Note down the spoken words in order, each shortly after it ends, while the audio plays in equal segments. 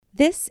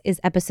This is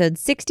episode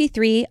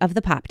 63 of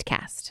the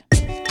Popcast.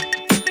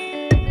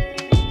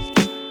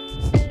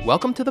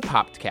 Welcome to the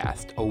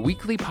Popcast, a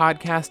weekly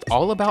podcast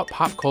all about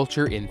pop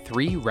culture in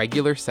 3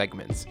 regular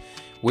segments.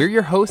 We're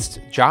your hosts,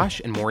 Josh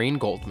and Maureen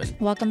Goldman.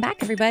 Welcome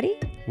back, everybody.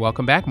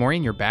 Welcome back,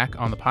 Maureen. You're back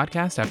on the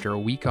podcast after a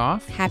week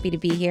off. Happy to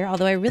be here,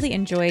 although I really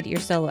enjoyed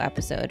your solo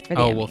episode for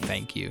the Emmys. Well,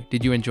 thank you.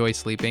 Did you enjoy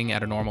sleeping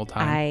at a normal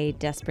time? I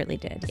desperately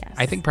did, yes.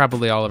 I think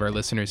probably all of our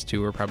listeners,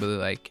 too, were probably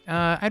like,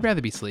 I'd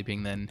rather be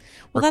sleeping than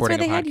recording a podcast. Well, that's why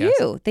they had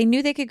you. They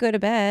knew they could go to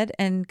bed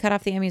and cut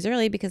off the Emmys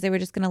early because they were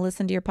just going to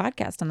listen to your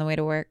podcast on the way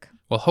to work.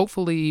 Well,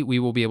 hopefully we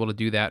will be able to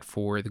do that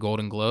for the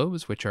Golden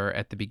Globes, which are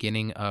at the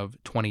beginning of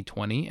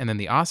 2020, and then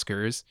the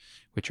Oscars,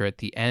 which are at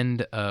the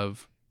end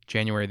of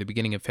January, the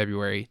beginning of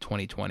February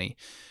 2020.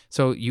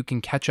 So you can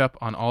catch up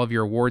on all of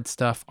your award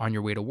stuff on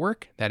your way to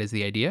work. That is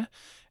the idea,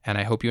 and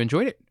I hope you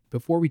enjoyed it.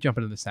 Before we jump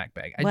into the snack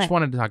bag, I just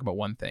wanted to talk about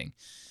one thing.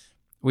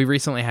 We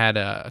recently had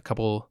a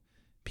couple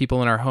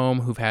people in our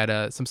home who've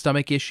had some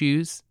stomach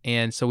issues,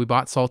 and so we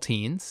bought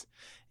saltines,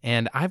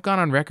 and I've gone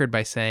on record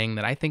by saying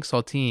that I think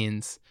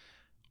saltines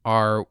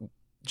are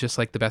just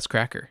like the best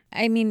cracker.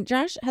 I mean,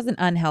 Josh has an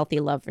unhealthy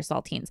love for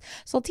saltines.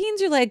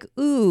 Saltines are like,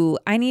 ooh,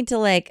 I need to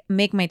like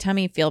make my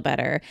tummy feel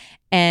better.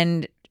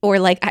 Or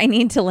like I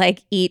need to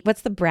like eat,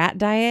 what's the brat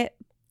diet?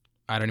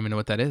 I don't even know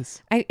what that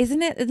is.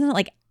 Isn't it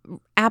like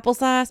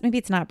applesauce? Maybe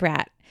it's not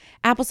brat.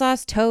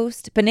 Applesauce,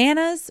 toast,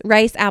 bananas,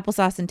 rice,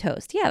 applesauce, and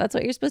toast. Yeah, that's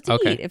what you're supposed to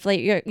eat. If like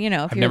you're, if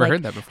I've you're never like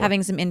heard that before.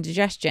 Having some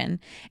indigestion.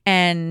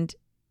 And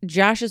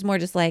Josh is more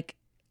just like,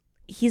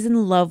 he's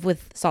in love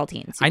with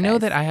saltines. I know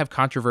that I have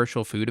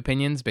controversial food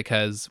opinions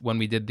because when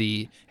we did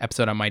the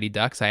episode on Mighty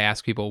Ducks, I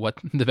asked people what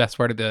the best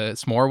part of the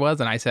s'more was,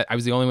 and I said I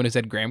was the only one who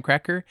said graham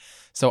cracker.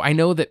 So I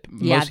know that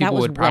most people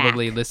would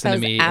probably listen to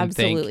me and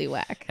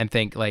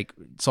think like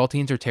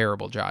saltines are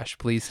terrible. Josh,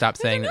 please stop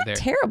saying that they're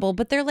terrible,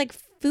 but they're like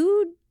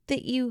food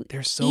that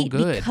they're so eat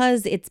good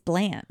because it's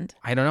bland.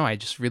 I don't know. I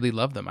just really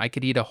love them. I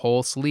could eat a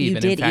whole sleeve,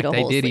 and in fact,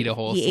 I did eat a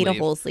whole sleeve. He ate a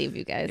whole sleeve,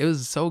 you guys. It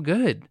was so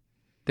good.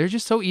 They're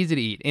just so easy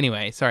to eat.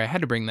 Anyway, sorry, I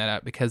had to bring that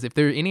up because if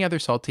there are any other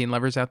saltine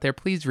lovers out there,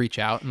 please reach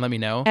out and let me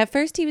know. At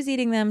first, he was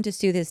eating them to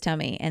soothe his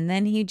tummy, and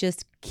then he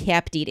just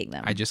kept eating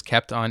them. I just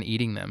kept on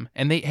eating them,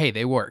 and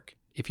they work.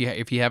 If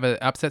you have an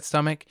upset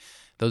stomach,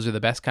 those are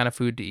the best kind of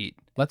food to eat.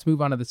 Let's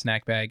move on to the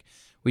snack bag.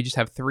 We just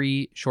have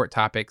 3 short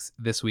topics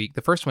this week.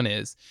 The first one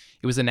is,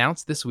 it was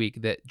announced this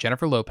week that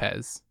Jennifer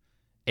Lopez,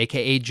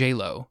 aka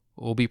J-Lo,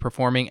 will be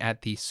performing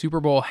at the Super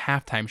Bowl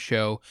halftime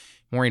show.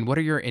 Maureen, what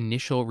are your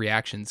initial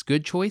reactions?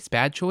 Good choice?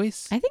 Bad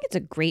choice? I think it's a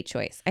great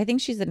choice. I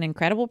think she's an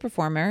incredible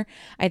performer.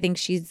 I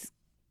just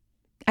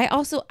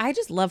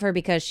love her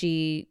because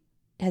she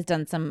has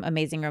done some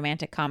amazing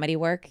romantic comedy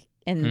work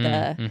in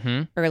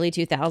the early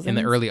 2000s. In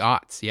the early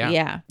aughts, yeah.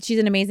 Yeah. She's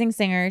an amazing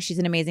singer. She's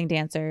an amazing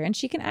dancer. And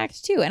she can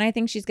act too. And I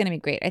think she's going to be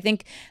great. I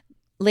think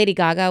Lady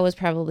Gaga was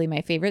probably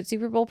my favorite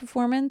Super Bowl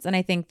performance, and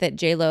I think that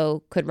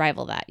J-Lo could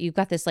rival that. You've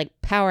got this like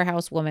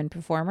powerhouse woman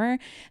performer,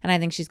 and I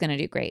think she's going to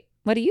do great.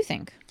 What do you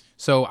think?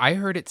 So I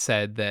heard it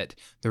said that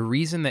the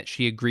reason that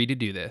she agreed to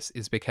do this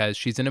is because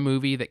she's in a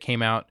movie that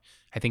came out,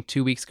 I think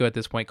 2 weeks ago at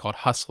this point, called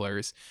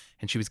Hustlers,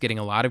 and she was getting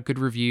a lot of good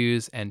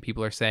reviews, and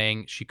people are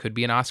saying she could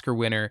be an Oscar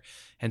winner.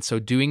 And so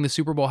doing the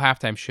Super Bowl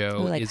halftime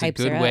show is a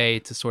good way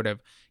to sort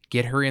of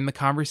get her in the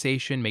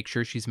conversation, make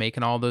sure she's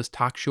making all those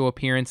talk show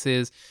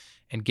appearances,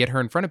 and get her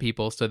in front of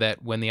people so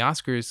that when the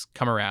Oscars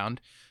come around,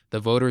 the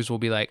voters will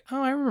be like,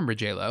 oh, I remember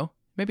J-Lo.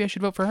 Maybe I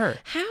should vote for her.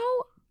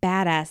 How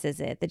badass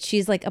is it that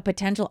she's like a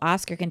potential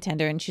Oscar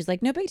contender and she's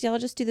like, no big deal, I'll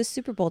just do the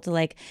Super Bowl to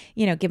like,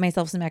 give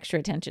myself some extra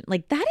attention.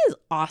 Like, that is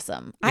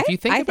awesome. I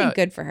think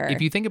good for her.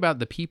 If you think about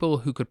the people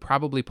who could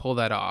probably pull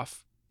that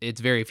off, it's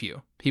very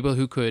few. People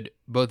who could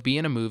both be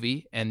in a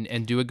movie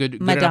and do a good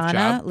enough job.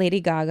 Madonna,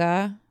 Lady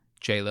Gaga,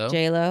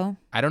 J-Lo.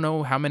 I don't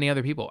know how many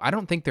other people. I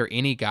don't think there are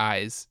any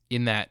guys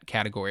in that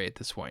category at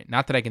this point.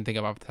 Not that I can think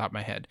of off the top of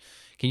my head.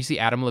 Can you see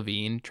Adam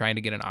Levine trying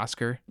to get an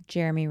Oscar?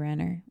 Jeremy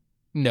Renner.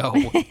 No,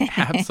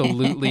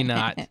 absolutely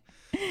not.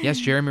 Yes,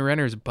 Jeremy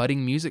Renner's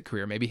budding music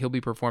career. Maybe he'll be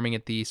performing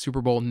at the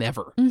Super Bowl.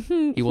 Never.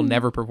 He will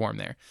never perform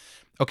there.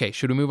 Okay,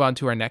 should we move on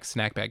to our next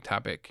snack bag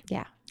topic?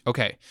 Yeah.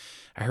 Okay.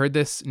 I heard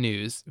this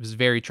news. It was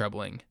very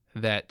troubling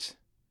that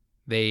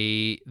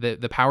the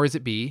powers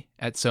that be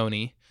at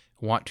Sony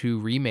want to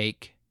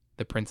remake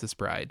The Princess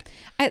Bride.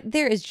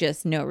 There is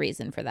just no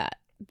reason for that.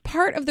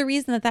 Part of the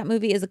reason that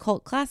movie is a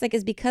cult classic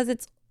is because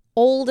it's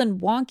old and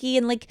wonky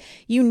and like,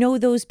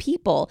 those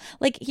people.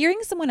 Like, hearing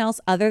someone else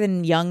other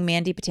than young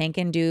Mandy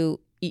Patinkin do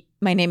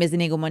My Name is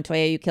Inigo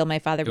Montoya, You Killed My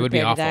Father,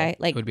 Prepare to Die.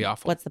 Like, it would be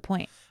awful. What's the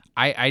point?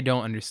 I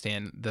don't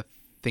understand the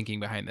thinking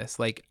behind this.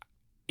 Like,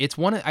 it's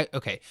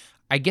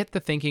I get the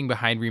thinking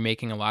behind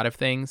remaking a lot of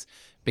things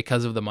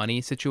because of the money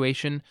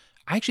situation.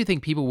 I actually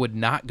think people would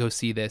not go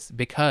see this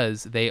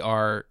because they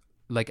are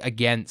like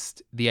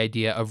against the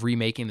idea of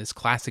remaking this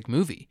classic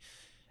movie.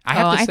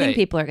 I think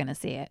people are going to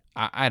see it.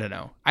 I don't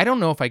know. I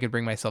don't know if I could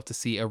bring myself to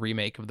see a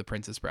remake of The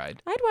Princess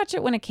Bride. I'd watch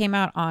it when it came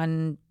out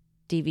on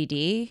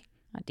DVD.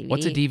 Not DVD.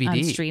 What's a DVD?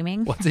 On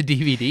streaming. What's a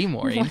DVD,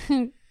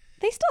 Maureen?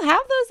 They still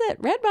have those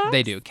at Redbox.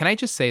 They do. Can I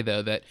just say,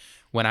 though, that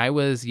when I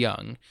was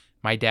young,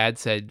 my dad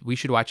said we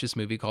should watch this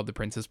movie called The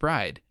Princess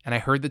Bride. And I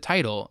heard the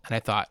title and I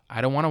thought, I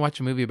don't want to watch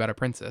a movie about a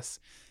princess.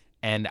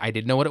 And I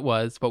didn't know what it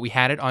was, but we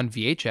had it on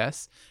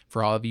VHS.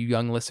 For all of you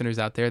young listeners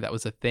out there, that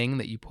was a thing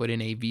that you put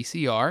in a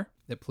VCR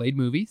that played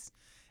movies.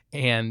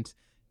 And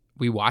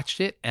we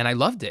watched it and I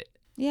loved it.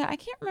 Yeah, I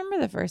can't remember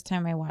the first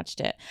time I watched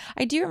it.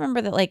 I do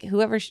remember that, like,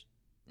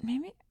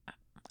 maybe,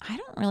 I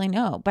don't really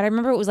know. But I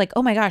remember it was like,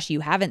 oh my gosh, you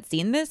haven't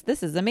seen this?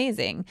 This is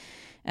amazing.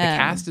 The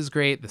cast is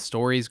great. The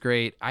story's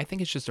great. I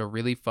think it's just a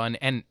really fun,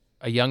 and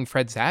a young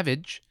Fred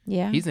Savage.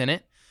 Yeah. He's in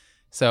it.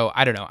 So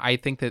I don't know. I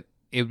think that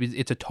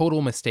it's a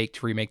total mistake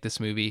to remake this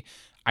movie.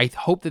 I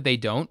hope that they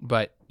don't,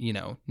 but, you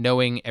know,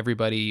 knowing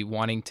everybody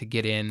wanting to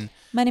get in.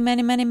 Money,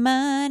 money, money,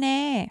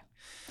 money.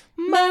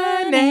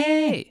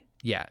 Money.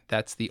 Yeah,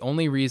 that's the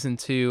only reason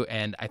to,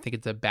 and I think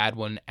it's a bad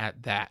one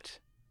at that.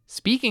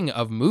 Speaking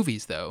of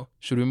movies, though,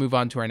 should we move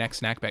on to our next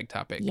snack bag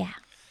topic? Yeah.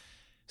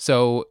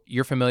 So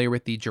you're familiar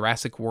with the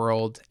Jurassic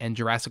World and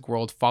Jurassic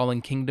World Fallen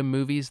Kingdom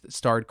movies that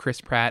starred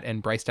Chris Pratt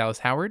and Bryce Dallas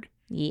Howard?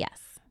 Yes.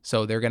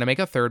 So they're going to make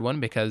a third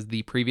one because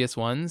the previous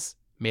ones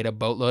made a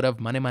boatload of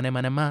money, money,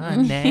 money,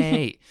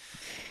 money.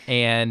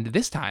 And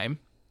this time,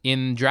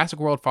 in Jurassic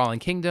World Fallen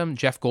Kingdom,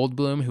 Jeff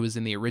Goldblum, who was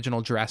in the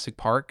original Jurassic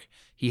Park,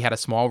 he had a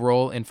small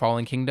role in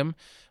Fallen Kingdom.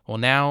 Well,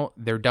 now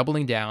they're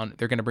doubling down.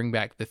 They're going to bring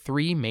back the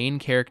three main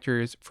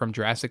characters from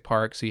Jurassic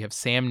Park. So you have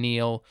Sam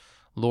Neill,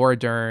 Laura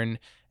Dern,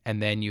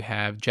 and then you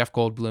have Jeff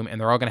Goldblum, and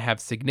they're all going to have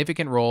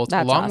significant roles.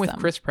 That's along awesome. with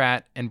Chris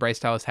Pratt and Bryce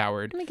Dallas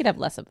Howard. We could have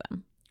less of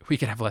them. We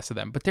could have less of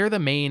them, but they're the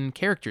main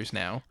characters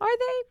now. Are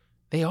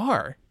they? They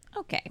are.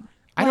 Okay.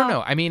 I don't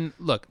know. I mean,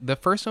 look, the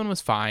first one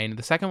was fine.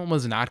 The second one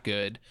was not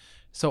good.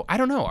 So I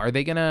don't know. Are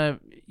they gonna?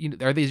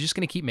 Are they just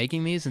gonna keep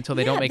making these until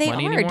they don't make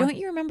money anymore? Don't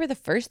you remember the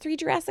first three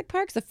Jurassic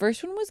Parks? The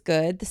first one was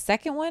good. The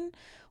second one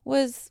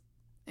was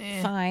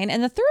fine,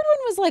 and the third one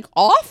was like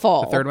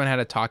awful. The third one had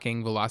a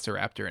talking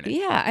velociraptor in it.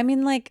 Yeah, I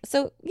mean, like,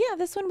 so yeah,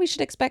 this one we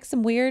should expect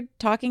some weird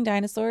talking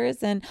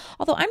dinosaurs, and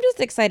although I'm just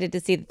excited to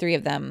see the three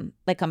of them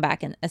like come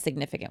back in a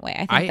significant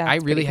way. I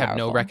really have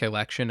no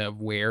recollection of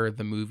where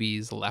the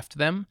movies left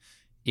them.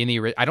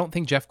 I don't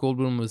think Jeff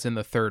Goldblum was in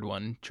the third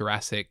one,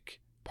 Jurassic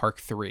Park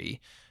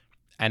 3.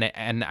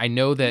 And I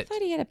know that I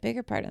thought he had a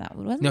bigger part in that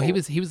one, wasn't No, he?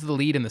 he was the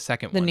lead in the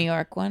second one. The New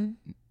York one?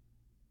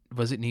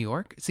 Was it New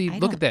York? See,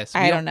 look at this.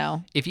 I don't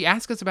know. If you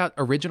ask us about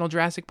original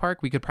Jurassic Park,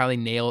 we could probably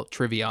nail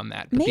trivia on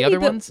that. But Maybe, the other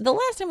ones, the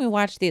last time we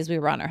watched these, we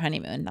were on our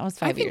honeymoon. That was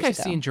 5 years ago. I think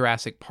I've seen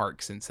Jurassic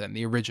Park since then,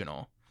 the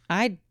original.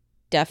 I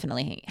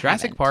definitely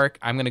Jurassic haven't. Park,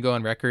 I'm going to go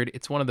on record.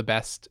 It's one of the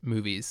best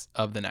movies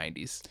of the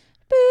 90s.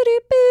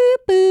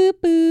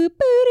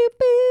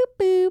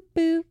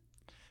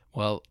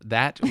 Well,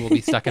 that will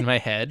be stuck in my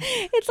head.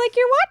 It's like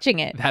you're watching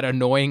it. That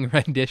annoying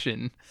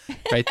rendition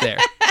right there.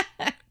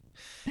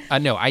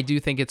 No, I do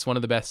think it's one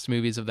of the best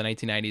movies of the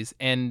 1990s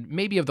and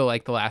maybe of the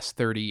last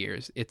 30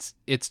 years. It's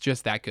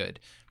just that good.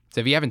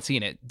 So if you haven't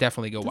seen it,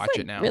 definitely go watch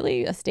it now.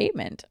 Really a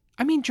statement.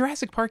 I mean,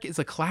 Jurassic Park is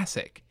a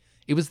classic.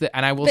 It was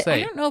and I will But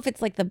say, I don't know if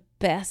it's like the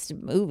best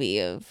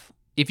movie of.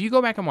 If you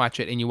go back and watch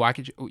it and you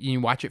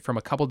watch it from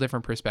a couple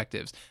different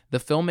perspectives, the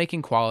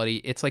filmmaking quality,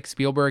 it's like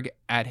Spielberg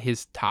at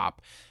his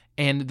top.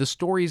 And the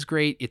story's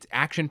great. It's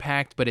action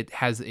packed, but it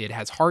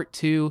has heart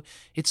too.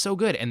 It's so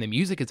good, and the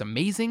music is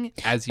amazing.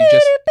 As you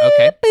just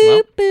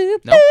well,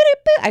 no,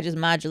 I just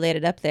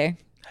modulated up there.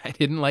 I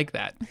didn't like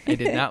that. I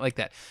did not like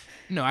that.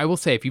 No, I will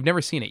say, if you've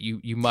never seen it,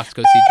 you must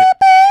go see.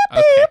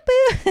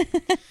 Okay,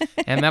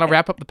 and that'll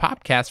wrap up the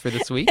podcast for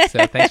this week.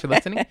 So thanks for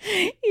listening.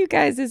 You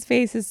guys'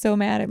 face is so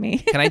mad at me.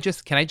 Can I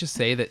just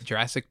say that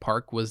Jurassic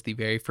Park was the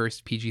very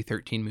first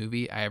PG-13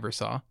 movie I ever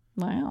saw.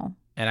 Wow.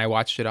 And I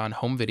watched it on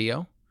home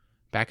video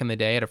back in the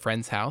day at a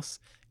friend's house.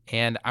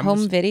 And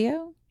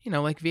video?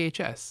 Like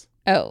VHS.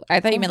 Oh, I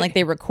thought you meant like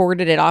they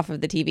recorded it off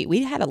of the TV.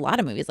 We had a lot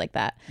of movies like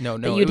that. No,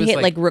 that you'd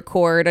hit like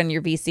record on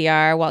your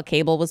VCR while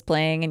cable was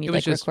playing, and you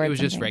record something. It was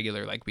just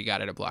regular, like we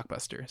got it at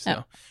Blockbuster.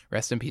 So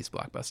rest in peace,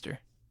 Blockbuster.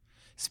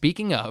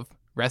 Speaking of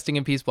resting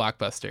in peace,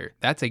 Blockbuster,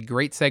 that's a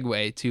great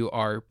segue to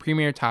our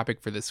premiere topic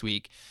for this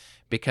week,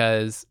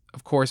 because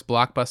of course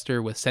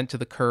Blockbuster was sent to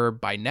the curb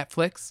by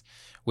Netflix,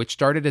 which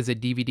started as a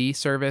DVD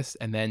service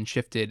and then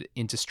shifted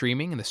into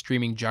streaming and the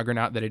streaming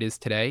juggernaut that it is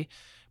today.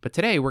 But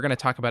today we're going to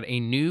talk about a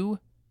new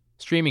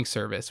streaming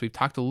service. We've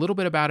talked a little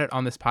bit about it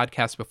on this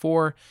podcast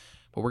before,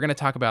 but we're going to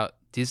talk about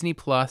Disney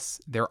Plus,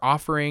 their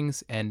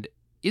offerings, and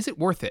is it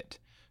worth it?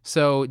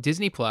 So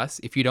Disney Plus,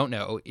 if you don't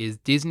know, is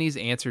Disney's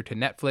answer to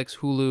Netflix,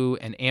 Hulu,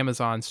 and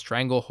Amazon's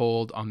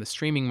stranglehold on the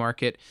streaming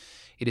market.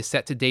 It is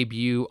set to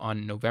debut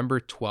on November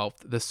 12th.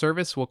 The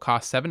service will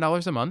cost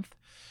 $7 a month,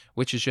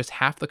 which is just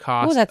half the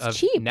cost of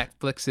cheap.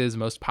 Netflix's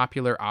most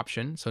popular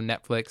option. So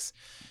Netflix,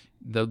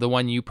 the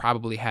one you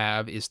probably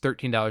have, is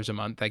 $13 a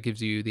month. That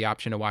gives you the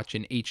option to watch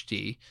in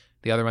HD.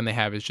 The other one they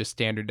have is just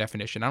standard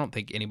definition. I don't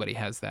think anybody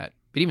has that.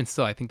 But even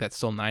still, I think that's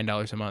still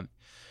 $9 a month.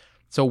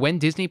 So when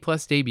Disney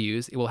Plus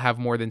debuts, it will have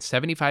more than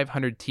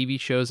 7,500 TV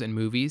shows and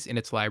movies in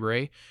its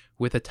library,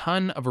 with a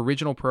ton of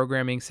original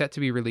programming set to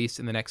be released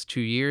in the next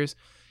 2 years.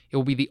 It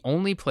will be the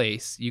only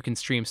place you can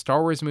stream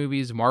Star Wars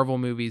movies, Marvel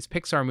movies,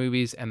 Pixar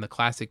movies, and the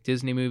classic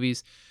Disney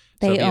movies.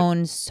 They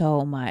own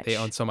so much. They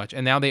own so much.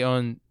 And now they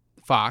own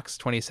Fox,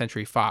 20th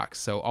Century Fox.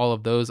 So all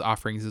of those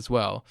offerings as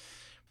well.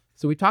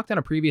 So we talked on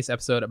a previous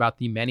episode about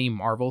the many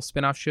Marvel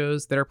spin-off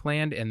shows that are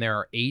planned, and there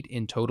are 8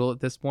 in total at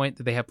this point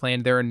that they have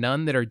planned. There are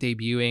none that are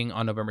debuting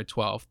on November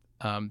 12th.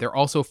 There are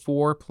also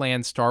 4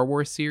 planned Star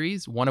Wars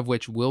series, one of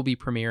which will be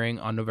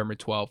premiering on November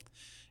 12th.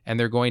 And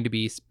they're going to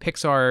be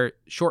Pixar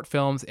short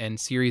films and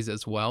series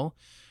as well.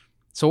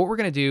 So what we're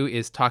going to do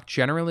is talk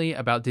generally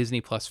about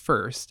Disney Plus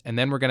first, and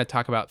then we're going to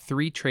talk about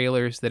 3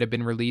 trailers that have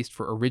been released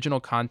for original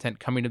content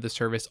coming to the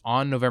service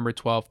on November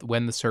 12th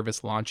when the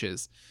service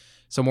launches.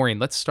 So Maureen,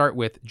 let's start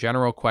with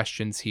general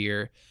questions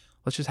here.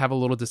 Let's just have a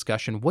little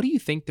discussion. What do you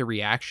think the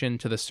reaction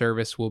to the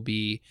service will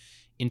be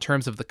in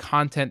terms of the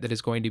content that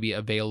is going to be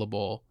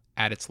available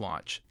at its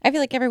launch? I feel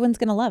like everyone's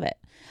going to love it.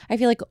 I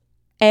feel like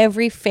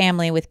every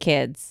family with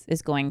kids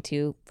is going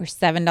to, for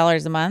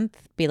 $7 a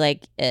month, be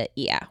like,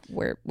 yeah,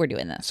 we're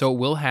doing this. So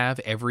we'll have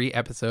every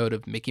episode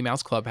of Mickey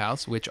Mouse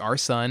Clubhouse, which our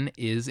son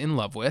is in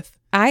love with.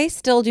 I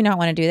still do not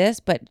want to do this,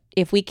 but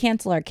if we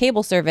cancel our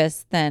cable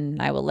service, then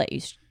I will let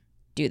you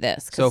do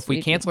this. So if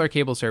we cancel our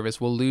cable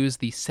service, we'll lose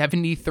the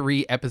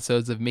 73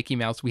 episodes of Mickey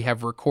Mouse we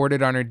have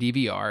recorded on our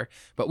DVR,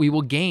 but we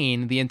will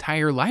gain the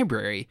entire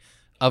library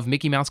of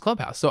Mickey Mouse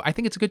Clubhouse. So I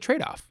think it's a good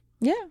trade-off.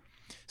 Yeah.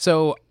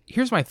 So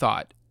here's my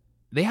thought.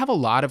 They have a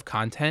lot of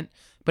content,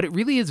 but it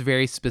really is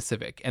very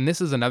specific. And this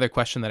is another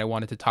question that I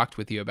wanted to talk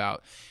with you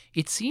about.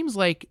 It seems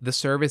like the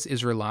service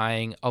is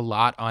relying a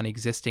lot on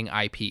existing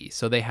IP.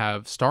 So they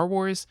have Star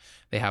Wars,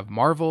 they have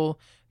Marvel,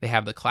 they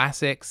have the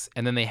classics,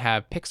 and then they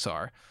have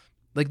Pixar.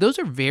 Like, those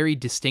are very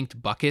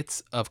distinct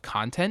buckets of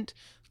content.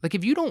 Like,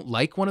 if you don't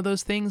like one of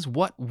those things,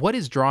 what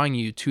is drawing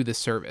you to the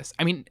service?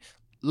 I mean,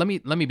 let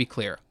me be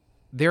clear.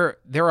 There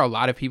are a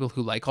lot of people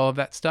who like all of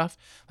that stuff.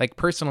 Like,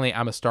 personally,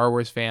 I'm a Star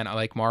Wars fan. I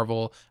like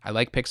Marvel. I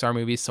like Pixar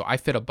movies. So I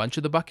fit a bunch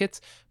of the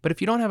buckets. But if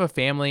you don't have a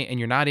family and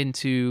you're not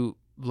into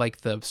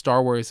like the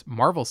Star Wars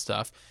Marvel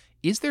stuff,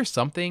 is there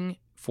something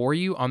for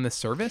you on this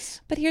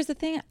service? But here's the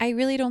thing. I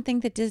really don't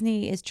think that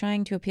Disney is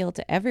trying to appeal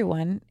to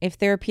everyone. If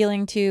they're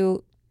appealing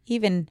to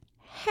even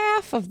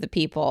half of the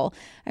people,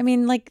 I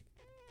mean, like,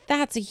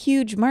 that's a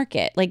huge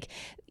market. Like,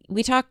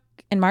 we talk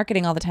in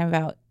marketing all the time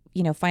about,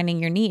 you know, finding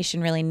your niche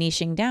and really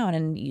niching down,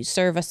 and you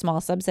serve a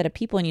small subset of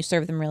people and you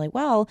serve them really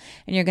well,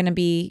 and you're going to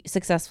be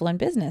successful in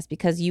business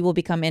because you will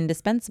become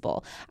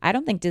indispensable. I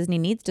don't think Disney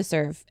needs to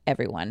serve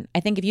everyone.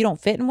 I think if you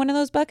don't fit in one of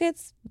those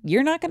buckets,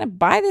 you're not going to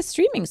buy this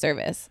streaming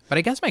service. But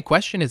I guess my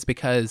question is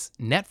because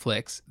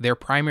Netflix, their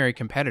primary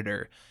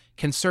competitor,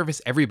 can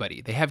service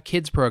everybody. They have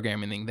kids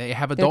programming, they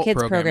have adult Their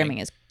kids programming.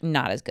 is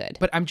not as good.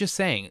 But I'm just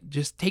saying,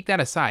 just take that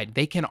aside.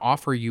 They can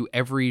offer you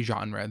every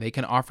genre. They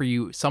can offer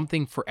you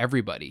something for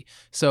everybody.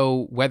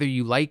 So whether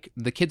you like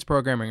the kids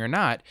programming or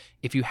not,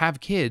 if you have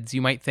kids,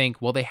 you might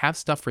think, well, they have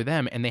stuff for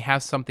them and they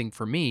have something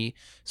for me.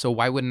 So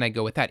why wouldn't I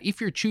go with that?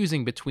 If you're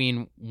choosing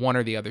between one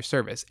or the other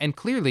service. And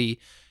clearly,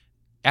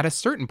 at a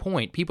certain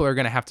point, people are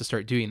going to have to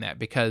start doing that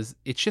because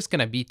it's just going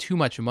to be too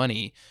much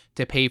money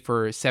to pay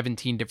for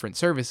 17 different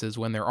services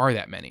when there are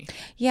that many.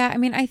 Yeah, I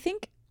mean, I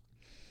think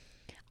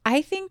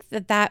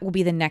that will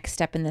be the next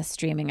step in this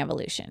streaming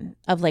evolution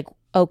of like,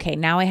 okay,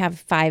 now I have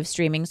 5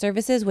 streaming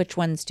services. Which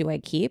ones do I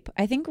keep?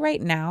 I think right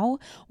now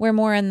we're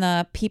more in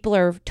the people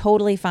are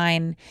totally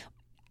fine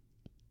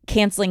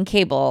canceling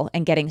cable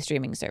and getting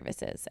streaming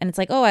services. And it's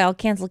like, oh, I'll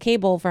cancel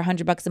cable for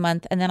 $100 a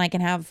month and then I can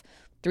have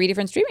 3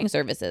 different streaming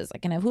services. I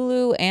can have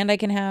Hulu and I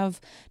can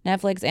have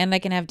Netflix and I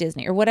can have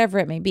Disney or whatever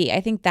it may be. I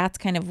think that's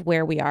kind of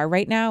where we are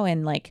right now,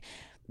 and like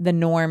the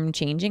norm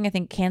changing. I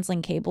think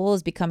canceling cable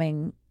is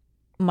becoming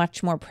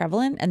much more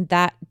prevalent, and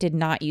that did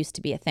not used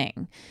to be a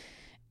thing.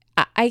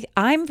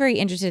 I'm very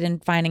interested in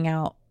finding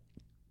out,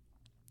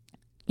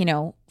 you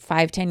know,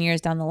 5-10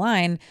 years down the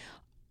line,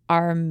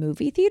 are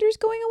movie theaters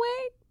going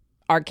away?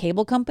 Are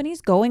cable companies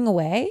going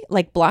away?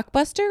 Like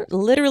Blockbuster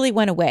literally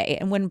went away.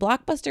 And when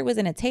Blockbuster was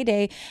in its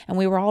heyday and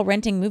we were all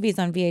renting movies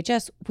on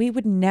VHS, we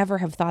would never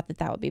have thought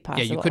that would be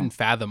possible. Yeah, you couldn't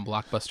fathom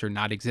Blockbuster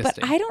not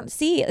existing. But I don't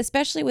see,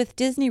 especially with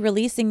Disney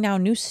releasing now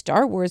new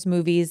Star Wars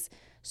movies,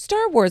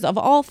 Star Wars of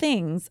all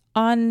things,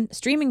 on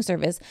streaming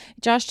service.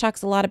 Josh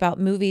talks a lot about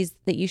movies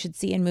that you should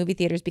see in movie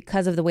theaters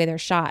because of the way they're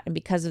shot and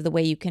because of the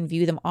way you can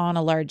view them on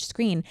a large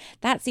screen.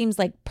 That seems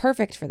like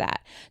perfect for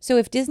that. So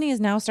if Disney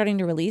is now starting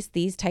to release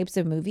these types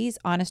of movies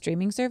on a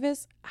streaming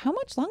service, how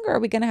much longer are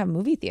we going to have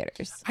movie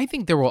theaters? I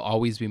think there will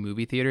always be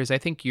movie theaters. I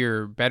think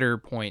your better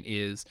point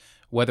is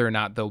whether or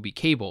not there'll be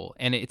cable.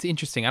 And it's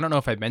interesting. I don't know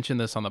if I've mentioned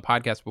this on the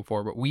podcast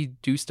before, but we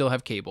do still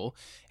have cable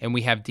and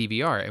we have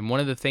DVR. And one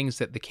of the things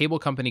that the cable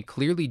company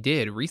clearly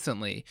did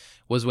recently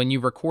was when you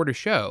record a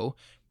show,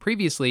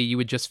 previously you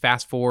would just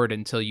fast forward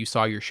until you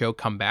saw your show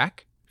come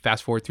back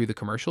fast forward through the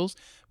commercials.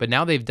 But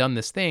now they've done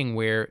this thing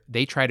where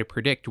they try to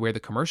predict where the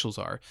commercials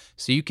are.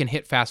 So you can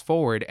hit fast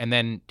forward and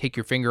then take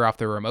your finger off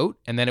the remote,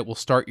 and then it will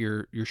start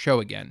your show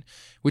again,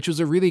 which was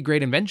a really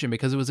great invention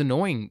because it was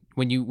annoying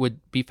when you would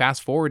be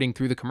fast forwarding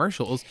through the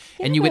commercials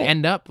and you would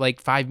end up like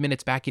 5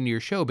 minutes back into your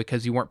show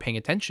because you weren't paying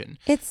attention.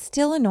 It's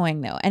still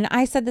annoying though. And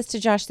I said this to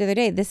Josh the other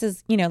day. This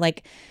is,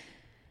 like,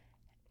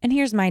 and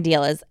here's my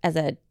deal as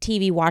a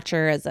TV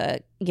watcher, as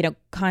a,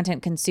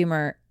 content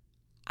consumer.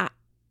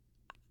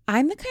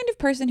 I'm the kind of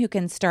person who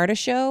can start a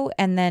show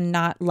and then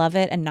not love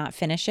it and not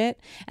finish it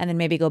and then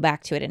maybe go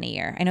back to it in a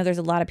year. I know there's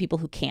a lot of people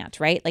who can't,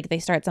 right? Like they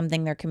start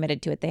something, they're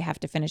committed to it, they have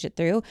to finish it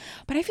through.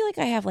 But I feel like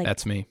I have like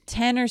That's me.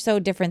 10 or so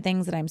different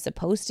things that I'm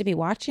supposed to be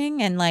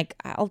watching, and like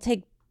I'll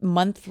take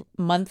month,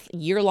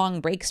 year-long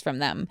breaks from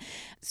them.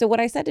 So what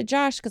I said to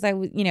Josh, because I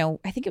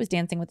think it was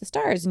Dancing with the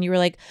Stars, and you were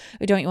like,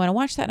 oh, don't you want to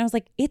watch that? And I was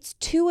like, it's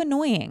too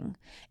annoying.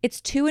 It's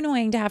too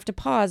annoying to have to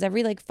pause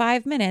every like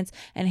 5 minutes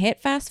and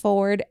hit fast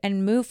forward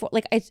and move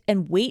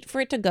and wait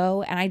for it to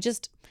go. And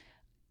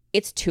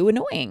it's too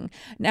annoying.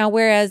 Now,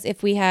 whereas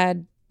if we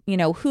had,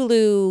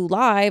 Hulu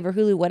Live or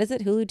Hulu, what is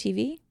it? Hulu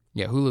TV?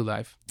 Yeah, Hulu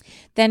Live.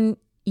 Then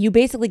you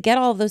basically get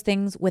all of those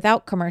things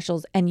without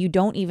commercials, and you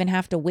don't even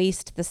have to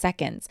waste the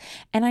seconds.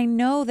 And I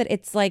know that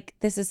it's like,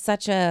 this is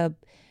such a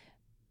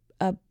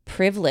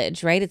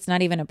privilege, right? It's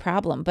not even a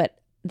problem, but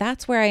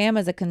that's where I am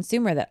as a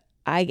consumer, that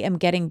I am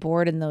getting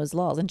bored in those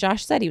lulls. And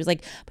Josh said, he was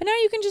like, but now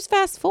you can just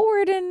fast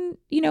forward and,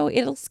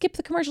 it'll skip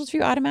the commercials for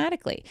you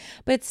automatically.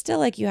 But it's still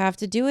like you have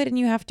to do it and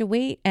you have to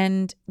wait.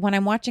 And when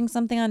I'm watching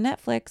something on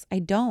Netflix, I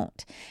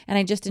don't. And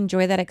I just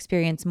enjoy that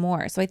experience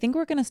more. So I think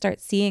we're going to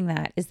start seeing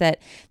that, is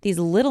that these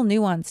little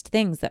nuanced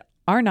things that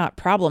are not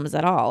problems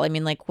at all. I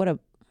mean, like what a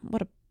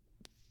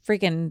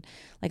freaking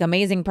like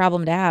amazing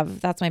problem to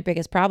have. That's my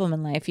biggest problem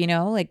in life,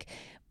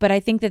 but I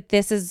think that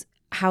this is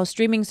how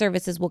streaming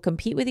services will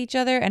compete with each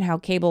other and how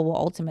cable will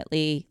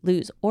ultimately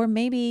lose. Or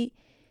maybe,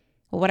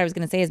 what I was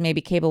going to say is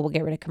maybe cable will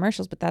get rid of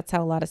commercials, but that's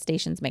how a lot of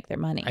stations make their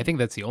money. I think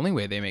that's the only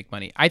way they make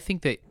money. I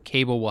think that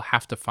cable will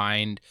have to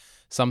find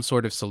some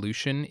sort of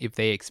solution if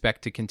they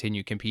expect to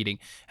continue competing.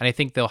 And I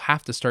think they'll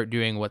have to start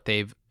doing what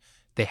they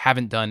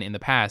haven't done in the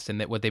past,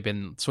 and that what they've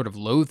been sort of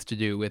loath to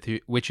do,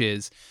 which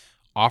is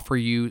offer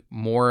you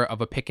more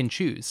of a pick and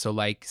choose. So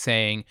like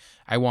saying,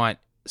 I want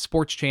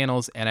sports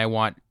channels and I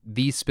want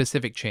these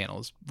specific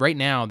channels. Right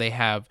now they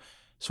have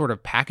sort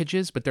of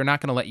packages, but they're not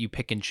going to let you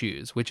pick and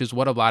choose, which is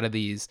what a lot of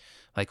these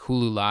like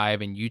Hulu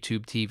Live and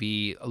YouTube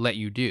TV let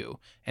you do.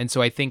 And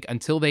so I think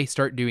until they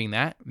start doing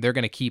that, they're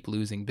going to keep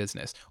losing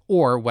business.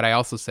 Or what I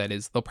also said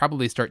is they'll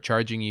probably start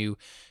charging you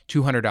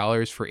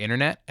 $200 for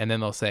internet, and then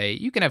they'll say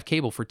you can have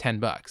cable for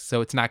 $10. So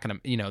it's not going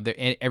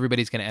to,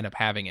 everybody's going to end up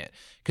having it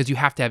because you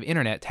have to have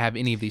internet to have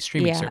any of these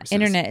streaming services.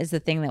 Internet is the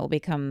thing that will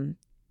become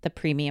the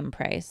premium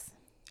price.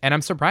 And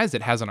I'm surprised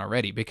it hasn't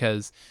already,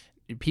 because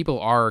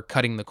people are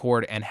cutting the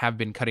cord and have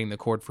been cutting the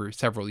cord for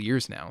several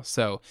years now.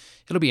 So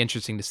it'll be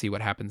interesting to see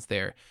what happens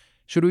there.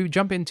 Should we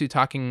jump into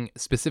talking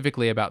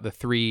specifically about the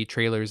 3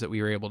 trailers that we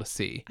were able to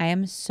see? I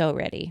am so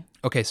ready.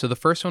 Okay, so the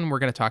first one we're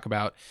going to talk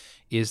about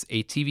is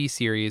a TV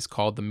series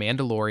called The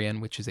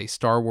Mandalorian, which is a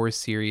Star Wars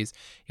series.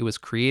 It was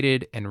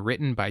created and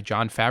written by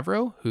Jon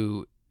Favreau,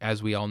 who,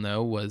 as we all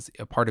know, was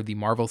a part of the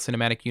Marvel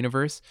Cinematic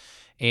Universe.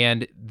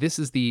 And this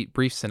is the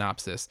brief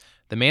synopsis.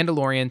 The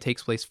Mandalorian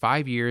takes place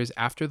 5 years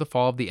after the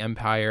fall of the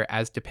Empire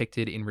as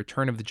depicted in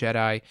Return of the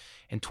Jedi,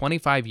 and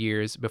 25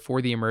 years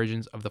before the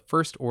emergence of the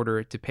First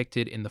Order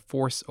depicted in The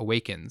Force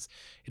Awakens.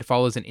 It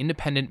follows an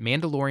independent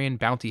Mandalorian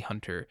bounty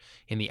hunter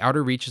in the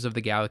outer reaches of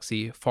the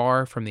galaxy,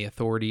 far from the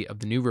authority of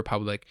the New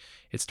Republic.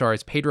 It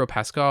stars Pedro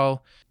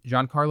Pascal,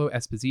 Giancarlo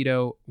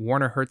Esposito,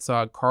 Werner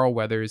Herzog, Carl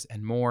Weathers,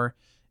 and more,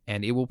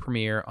 and it will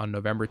premiere on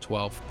November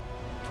 12th,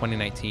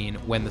 2019,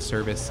 when the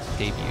service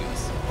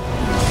debuts.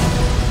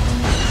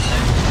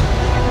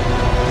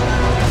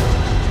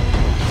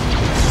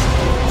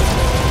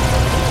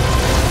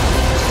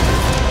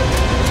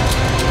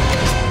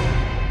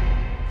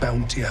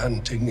 Bounty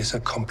hunting is a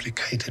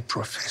complicated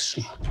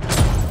profession.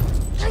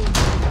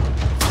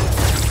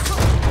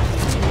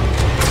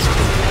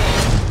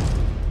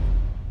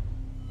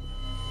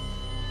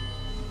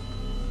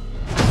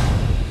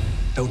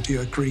 Don't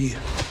you agree?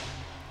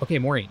 Okay,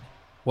 Maureen,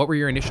 what were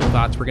your initial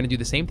thoughts? We're going to do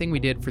the same thing we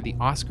did for the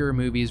Oscar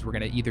movies. We're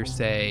going to either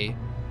say,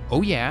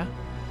 oh yeah,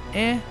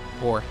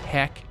 or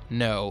heck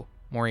no.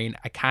 Maureen,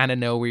 I kind of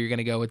know where you're going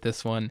to go with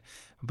this one,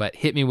 but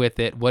hit me with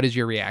it. What is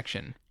your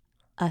reaction?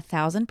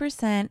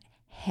 1,000%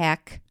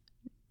 heck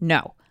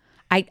no.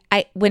 I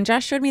when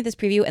Josh showed me this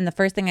preview, and the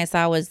first thing I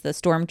saw was the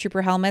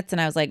stormtrooper helmets,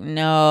 and I was like,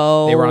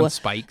 no. They were on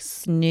spikes.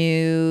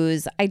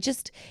 Snooze.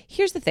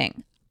 Here's the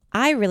thing.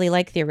 I really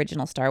like the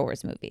original Star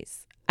Wars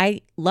movies.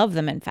 I love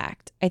them, in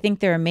fact. I think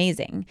they're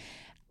amazing.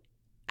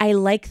 I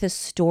like the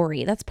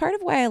story. That's part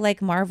of why I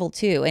like Marvel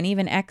too, and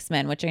even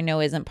X-Men, which I know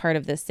isn't part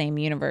of this same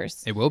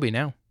universe. It will be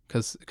now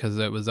because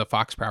it was a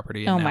Fox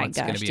property, and now it's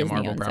going to be Disney a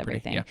Marvel owns property.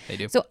 Everything. Yeah, they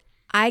do. So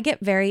I get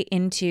very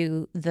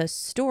into the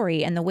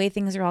story and the way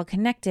things are all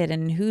connected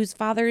and whose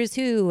father is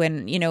who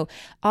and,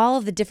 all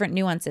of the different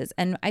nuances.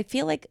 And I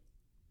feel like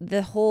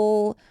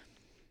they've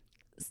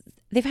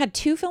had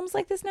 2 films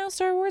like this now,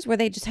 Star Wars, where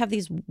they just have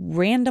these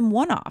random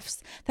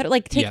one-offs that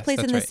like take place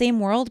in the same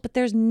world, but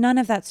there's none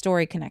of that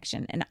story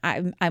connection. And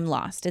I'm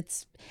lost.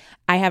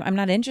 I'm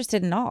not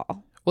interested in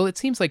all. Well, it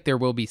seems like there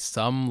will be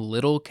some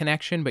little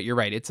connection, but you're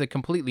right. It's a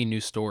completely new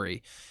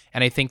story.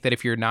 And I think that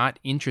if you're not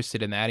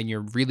interested in that and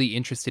you're really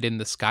interested in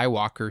the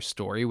Skywalker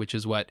story, which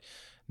is what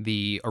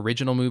the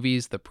original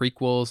movies, the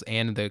prequels,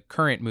 and the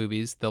current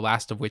movies, the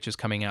last of which is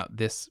coming out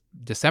this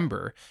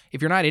December,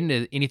 if you're not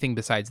into anything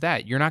besides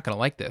that, you're not going to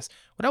like this.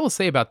 What I will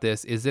say about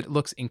this is that it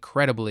looks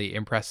incredibly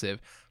impressive.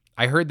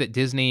 I heard that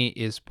Disney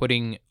is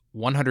putting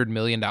 $100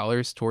 million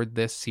toward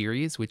this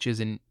series, which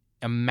is a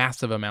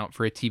massive amount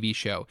for a TV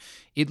show.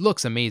 It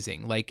looks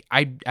amazing. Like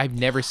I've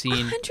never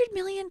seen $100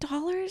 million.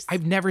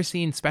 I've never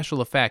seen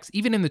special effects,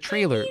 even in the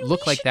trailer,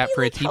 look like that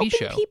for a TV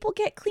show. People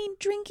get clean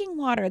drinking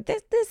water.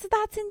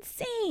 That's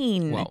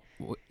insane. Well,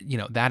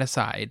 that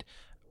aside,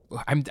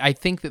 I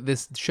think that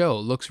this show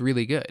looks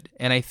really good,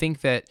 and I think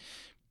that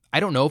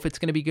I don't know if it's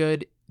going to be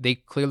good. They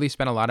clearly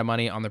spent a lot of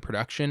money on the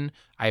production.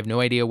 I have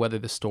no idea whether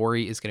the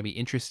story is going to be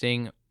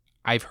interesting.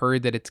 I've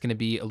heard that it's going to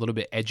be a little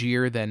bit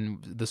edgier than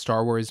the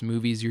Star Wars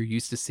movies you're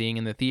used to seeing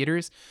in the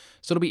theaters.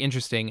 So it'll be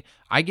interesting.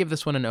 I give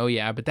this one an oh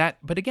yeah,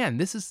 but again,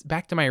 this is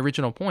back to my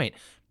original point.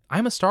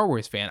 I'm a Star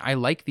Wars fan. I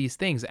like these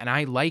things and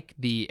I like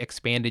the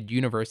expanded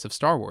universe of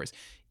Star Wars.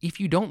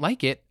 If you don't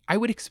like it, I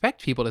would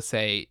expect people to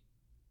say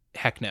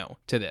heck no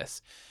to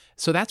this.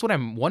 So that's what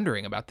I'm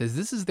wondering about this.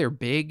 This is their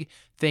big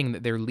thing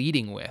that they're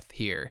leading with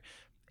here.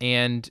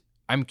 And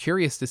I'm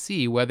curious to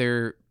see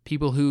whether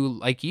people who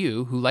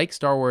like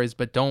Star Wars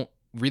but don't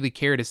really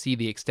care to see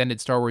the extended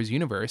Star Wars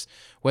universe,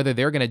 whether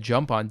they're going to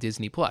jump on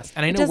Disney Plus.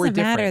 And I know we're different.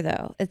 It doesn't matter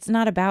though. It's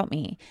not about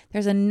me.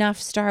 There's enough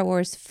Star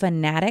Wars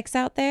fanatics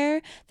out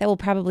there that will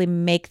probably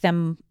make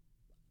them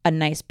a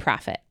nice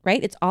profit,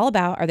 right? It's all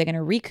about, are they going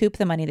to recoup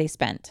the money they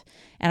spent?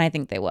 And I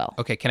think they will.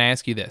 Okay, can I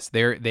ask you this?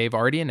 They've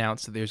already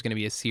announced that there's going to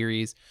be a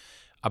series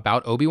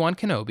about Obi-Wan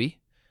Kenobi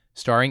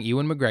starring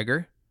Ewan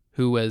McGregor,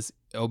 who was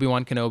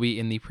Obi-Wan Kenobi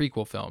in the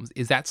prequel films.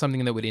 Is that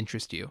something that would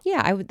interest you?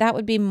 Yeah, that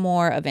would be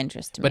more of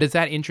interest to me. But is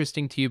that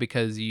interesting to you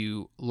because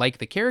you like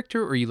the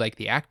character or you like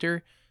the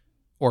actor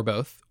or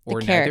both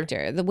or the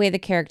character, the way the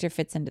character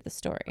fits into the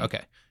story.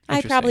 Okay.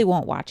 I probably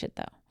won't watch it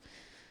though.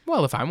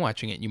 Well, if I'm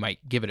watching it, you might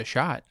give it a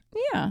shot.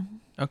 Yeah.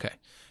 Okay.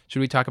 Should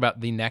we talk about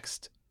the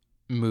next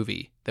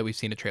movie that we've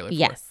seen a trailer for?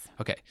 Yes.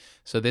 Okay.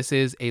 So this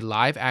is a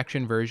live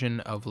action version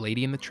of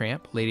Lady and the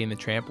Tramp. Lady and the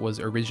Tramp was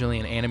originally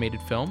an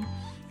animated film,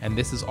 and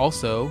this is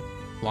also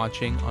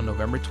launching on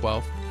November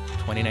 12th,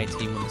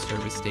 2019 when the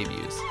service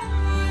debuts.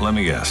 Let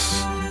me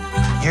guess.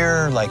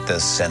 You're like the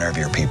center of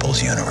your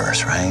people's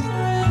universe, right?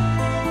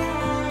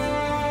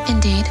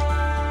 Indeed.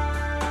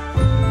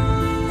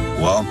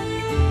 Well,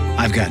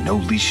 I've got no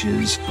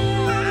leashes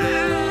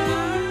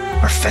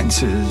or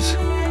fences.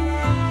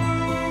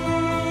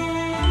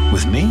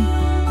 With me,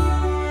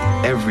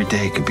 every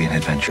day could be an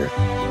adventure.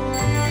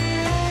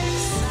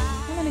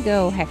 I'm going to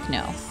go heck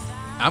no.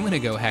 I'm going to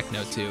go heck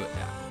no too.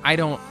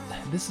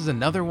 This is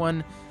another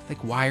one,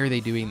 like, why are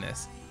they doing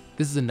this?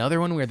 This is another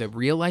one where the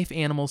real life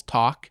animals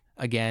talk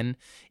again.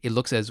 It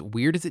looks as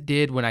weird as it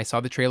did when I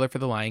saw the trailer for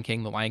The Lion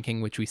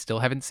King, which we still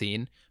haven't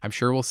seen. I'm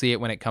sure we'll see it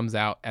when it comes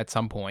out at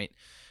some point.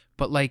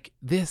 But like,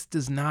 this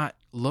does not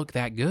look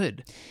that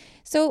good.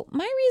 So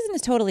my reason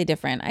is totally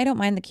different. I don't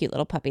mind the cute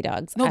little puppy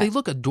dogs. No, they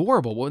look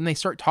adorable when they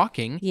start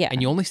talking. Yeah.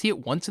 And you only see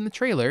it once in the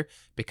trailer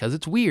because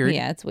it's weird.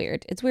 Yeah, it's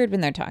weird. It's weird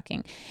when they're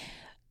talking.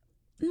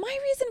 My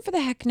reason for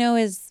the heck no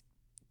is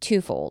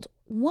twofold.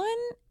 One,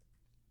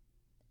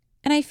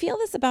 and I feel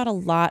this about a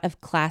lot of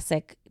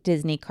classic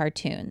Disney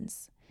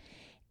cartoons.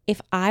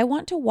 If I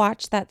want to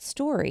watch that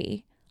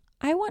story,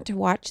 I want to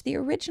watch the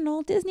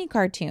original Disney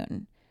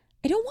cartoon.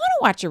 I don't want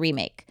to watch a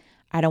remake.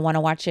 I don't want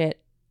to watch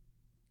it.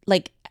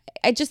 Like,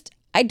 I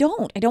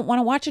don't want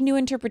to watch a new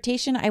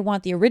interpretation. I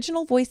want the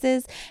original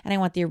voices and I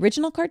want the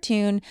original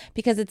cartoon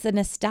because it's a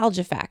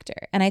nostalgia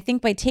factor. And I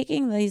think by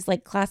taking these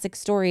like classic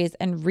stories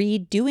and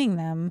redoing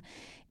them,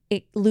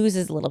 it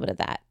loses a little bit of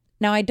that.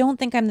 Now, I don't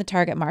think I'm the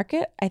target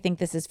market. I think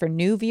this is for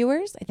new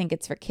viewers. I think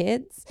it's for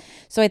kids.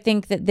 So I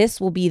think that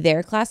this will be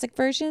their classic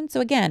version.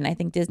 So again, I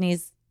think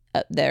Disney's,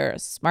 they're a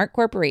smart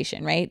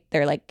corporation, right?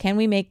 They're like, can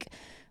we make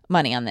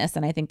money on this?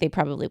 And I think they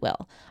probably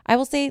will. I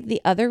will say the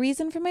other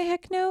reason for my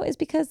heck no is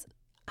because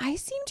I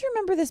seem to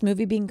remember this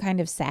movie being kind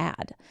of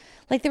sad.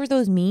 Like there were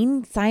those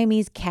mean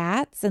Siamese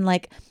cats and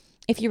like,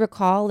 if you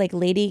recall, like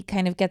Lady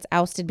kind of gets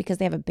ousted because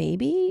they have a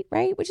baby,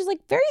 right? Which is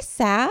like very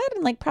sad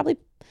and like probably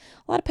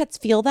a lot of pets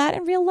feel that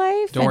in real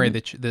life. Don't worry,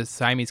 the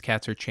Siamese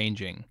cats are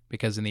changing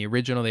because in the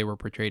original they were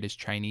portrayed as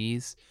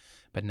Chinese,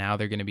 but now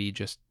they're going to be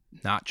just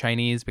not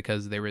Chinese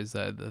because there was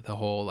the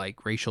whole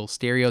like racial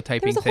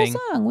stereotyping thing. There's a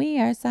whole song, "We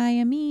are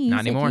Siamese."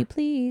 Not anymore. If you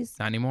please.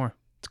 Not anymore.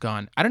 It's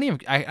gone. I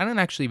don't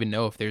actually even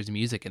know if there's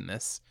music in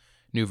this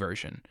new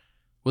version.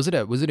 Was it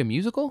a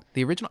musical?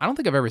 The original? I don't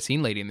think I've ever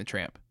seen Lady and the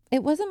Tramp.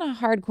 It wasn't a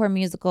hardcore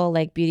musical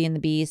like Beauty and the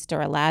Beast or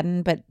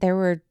Aladdin, but there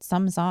were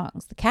some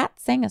songs. The cat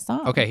sang a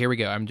song. Okay, here we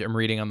go. I'm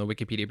reading on the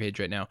Wikipedia page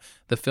right now.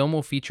 The film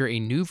will feature a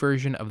new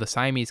version of the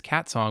Siamese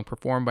cat song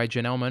performed by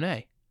Janelle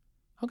Monáe.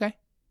 Okay,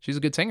 she's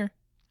a good singer.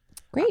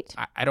 Great.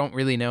 I don't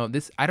really know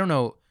this. I don't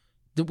know.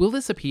 Will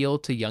this appeal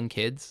to young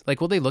kids?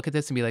 Like, will they look at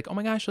this and be like, oh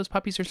my gosh, those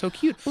puppies are so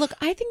cute? Look,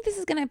 I think this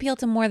is going to appeal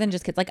to more than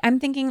just kids. Like, I'm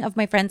thinking of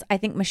my friends. I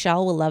think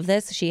Michelle will love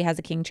this. She has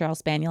a King Charles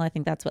Spaniel. I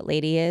think that's what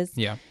Lady is.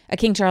 Yeah. A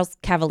King Charles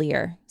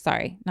Cavalier.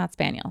 Sorry, not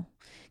Spaniel.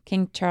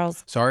 King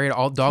Charles. Sorry,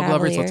 all dog Cavalier.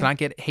 lovers. Let's not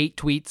get hate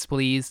tweets,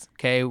 please.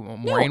 Okay,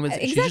 Maureen was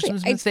exactly. she just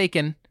was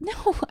mistaken.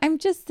 No, I'm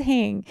just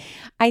saying.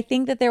 I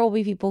think that there will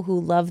be people who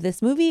love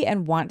this movie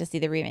and want to see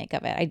the remake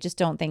of it. I just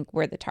don't think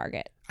we're the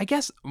target. I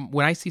guess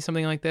when I see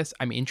something like this,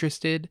 I'm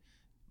interested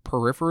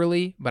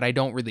peripherally, but I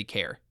don't really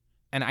care.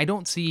 And I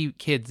don't see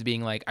kids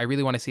being like, I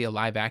really want to see a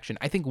live action.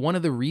 I think one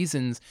of the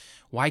reasons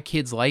why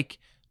kids like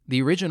the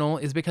original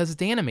is because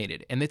it's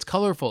animated and it's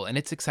colorful and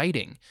it's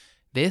exciting.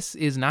 This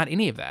is not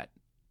any of that.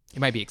 It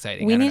might be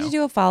exciting. We need to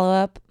do a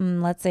follow-up,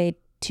 let's say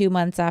 2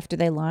 months after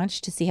they launch,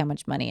 to see how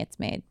much money it's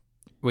made.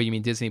 What, you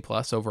mean Disney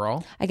Plus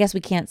overall? I guess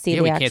we can't see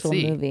the actual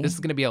movie. This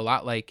is going to be a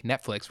lot like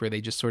Netflix, where they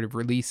just sort of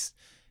release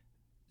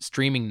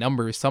streaming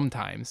numbers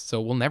sometimes. So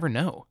we'll never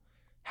know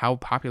how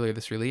popular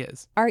this really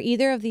is. Are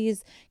either of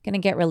these going to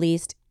get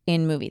released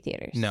in movie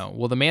theaters? No.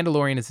 Well, The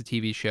Mandalorian is a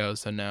TV show,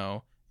 so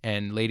no.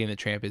 And Lady and the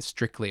Tramp is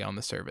strictly on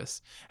the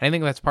service. And I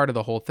think that's part of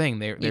the whole thing.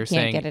 They're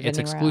saying it's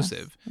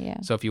exclusive. Yeah.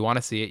 So if you want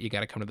to see it, you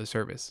got to come to the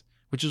service.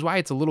 Which is why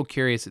it's a little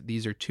curious that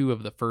these are two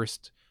of the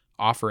first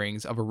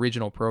offerings of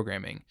original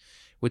programming.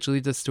 Which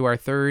leads us to our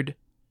third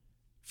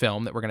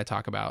film that we're going to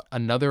talk about.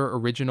 Another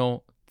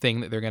original thing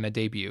that they're going to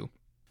debut.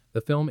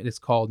 The film, it is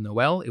called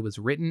Noel. It was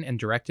written and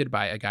directed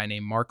by a guy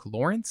named Mark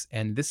Lawrence.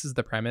 And this is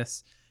the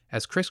premise.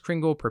 As Kris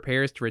Kringle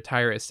prepares to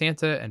retire as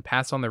Santa and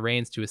pass on the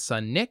reins to his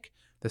son Nick,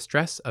 the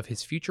stress of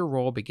his future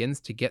role begins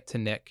to get to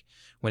Nick.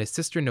 When his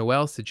sister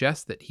Noelle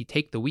suggests that he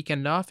take the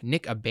weekend off,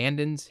 Nick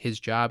abandons his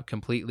job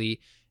completely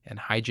and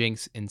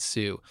hijinks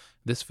ensue.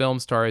 This film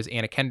stars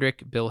Anna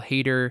Kendrick, Bill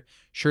Hader,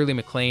 Shirley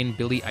MacLaine,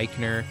 Billy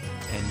Eichner,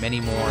 and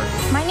many more.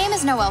 My name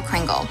is Noelle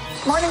Kringle.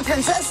 Morning,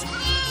 Princess.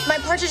 My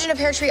partridge in a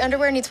pear tree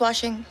underwear needs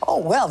washing. Oh,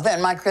 well,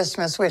 then my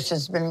Christmas wish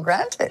has been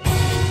granted.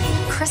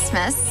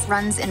 Christmas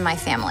runs in my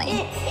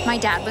family. My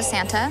dad was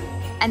Santa,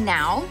 and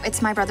now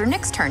it's my brother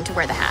Nick's turn to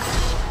wear the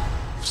hat.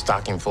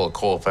 Stocking full of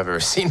coal if I've ever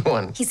seen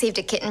one. He saved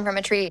a kitten from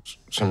a tree.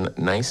 Some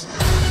nice.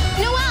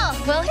 Noelle,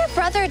 will your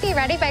brother be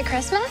ready by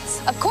Christmas?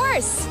 Of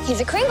course.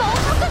 He's a Kringle.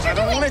 Look what you're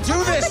doing. I want to do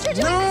this.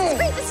 No.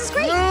 This is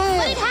great.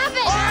 Let it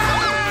happen.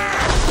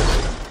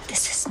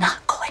 This is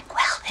not going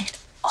well at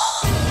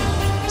all.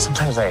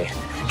 Sometimes I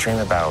dream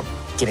about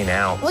getting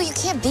out. Well, you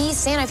can't be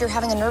Santa if you're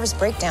having a nervous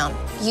breakdown.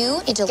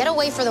 You need to get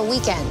away for the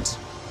weekend.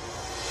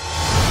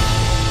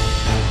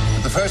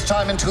 For the first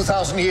time in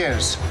 2,000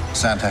 years,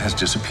 Santa has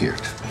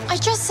disappeared. I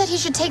just said he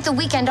should take the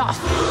weekend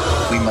off.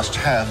 We must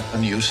have a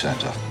new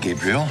Santa.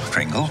 Gabriel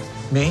Kringle.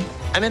 Me?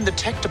 I'm in the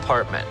tech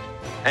department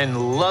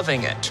and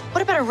loving it.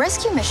 What about a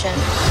rescue mission?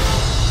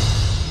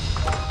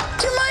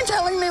 Do you mind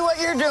telling me what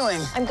you're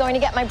doing? I'm going to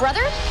get my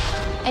brother,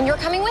 and you're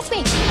coming with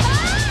me.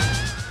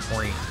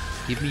 Maureen,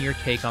 give me your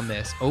take on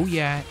this. Oh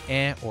yeah,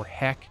 or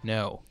heck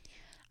no.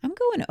 I'm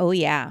going, oh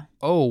yeah.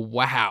 Oh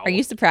wow. Are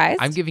you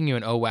surprised? I'm giving you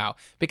an oh wow.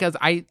 Because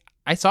I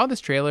saw this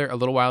trailer a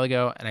little while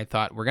ago and I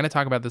thought, we're going to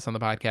talk about this on the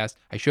podcast.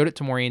 I showed it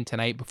to Maureen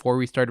tonight before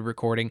we started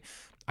recording.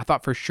 I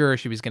thought for sure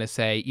she was going to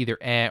say either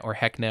or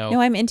heck no. No,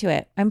 I'm into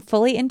it. I'm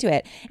fully into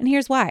it. And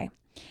here's why.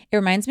 It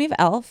reminds me of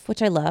Elf,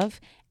 which I love,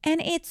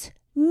 and it's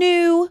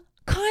new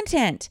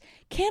content.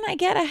 Can I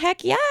get a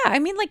heck yeah? I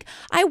mean, like,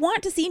 I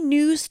want to see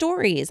new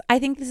stories. I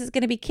think this is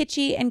going to be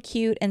kitschy and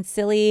cute and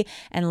silly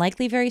and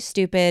likely very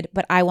stupid,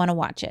 but I want to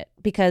watch it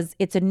because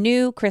it's a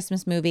new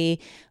Christmas movie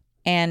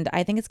and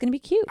I think it's going to be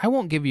cute. I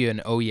won't give you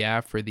an oh yeah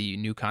for the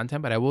new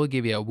content, but I will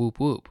give you a whoop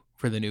whoop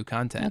for the new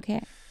content.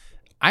 Okay.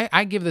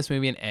 I give this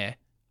movie an eh.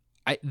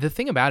 The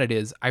thing about it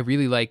is I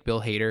really like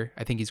Bill Hader.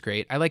 I think he's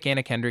great. I like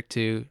Anna Kendrick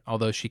too,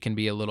 although she can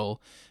be a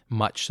little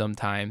much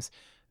sometimes.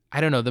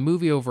 I don't know. The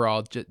movie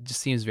overall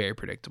just seems very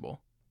predictable.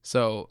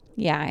 So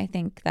yeah, I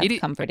think that's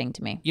comforting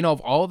to me. You know,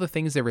 of all the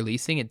things they're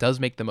releasing, it does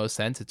make the most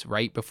sense. It's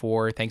right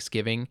before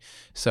Thanksgiving.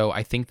 So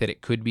I think that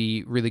it could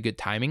be really good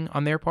timing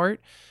on their part.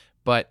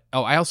 But,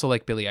 I also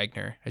like Billy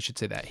Eichner. I should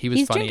say that. He's funny.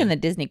 He's drinking the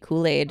Disney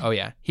Kool-Aid. Oh,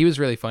 yeah. He was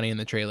really funny in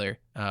the trailer.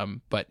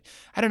 But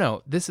I don't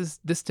know. This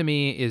to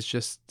me is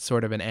just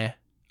sort of an eh.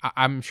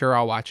 I'm sure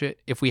I'll watch it.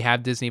 If we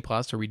have Disney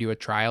Plus or we do a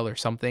trial or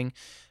something,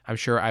 I'm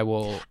sure I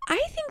will. I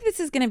think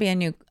this is going to be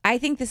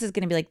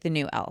like the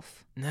new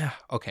Elf.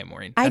 Okay,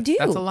 Maureen. I do.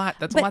 That's a lot.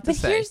 That's a lot to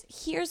say. But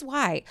here's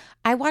why.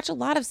 I watch a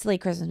lot of silly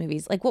Christmas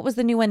movies. Like, what was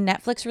the new one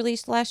Netflix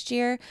released last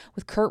year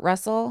with Kurt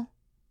Russell?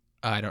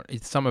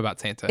 It's something about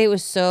Santa. It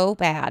was so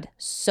bad.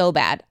 So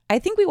bad. I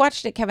think we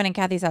watched it at Kevin and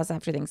Kathy's house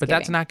after Thanksgiving. But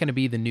that's not going to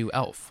be the new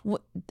Elf.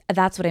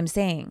 That's what I'm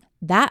saying.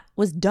 That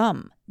was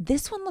dumb.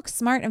 This one looks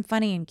smart and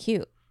funny and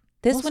cute.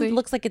 This one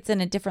looks like it's in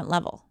a different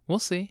level. We'll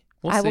see.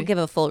 I will give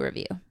a full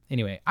review.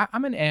 Anyway,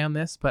 I'm an A on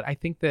this, but I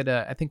think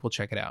we'll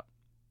check it out.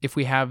 If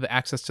we have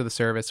access to the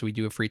service, we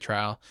do a free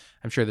trial.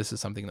 I'm sure this is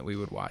something that we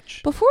would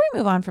watch. Before we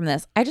move on from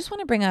this, I just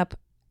want to bring up,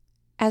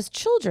 as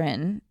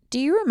children, do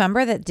you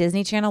remember that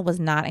Disney Channel was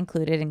not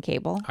included in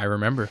cable? I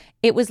remember.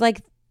 It was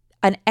like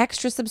an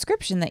extra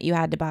subscription that you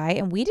had to buy,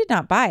 and we did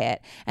not buy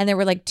it. And there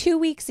were like 2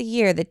 weeks a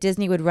year that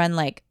Disney would run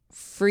like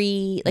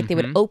free, like they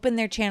would open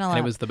their channel and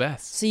up. It was the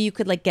best. So you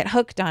could like get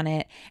hooked on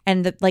it,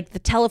 and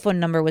the telephone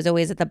number was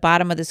always at the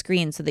bottom of the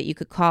screen so that you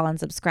could call and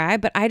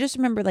subscribe. But I just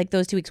remember like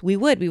those 2 weeks we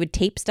would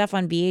tape stuff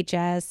on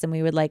VHS, and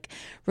we would like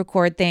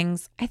record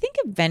things. I think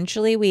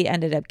eventually we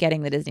ended up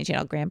getting the Disney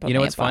Channel. Grandpa, you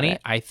know what's funny?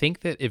 I think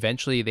that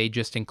eventually they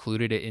just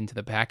included it into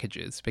the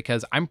packages,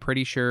 because I'm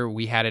pretty sure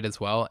we had it as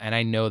well, and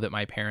I know that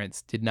my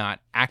parents did not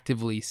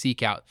actively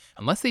seek out,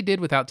 unless they did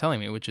without telling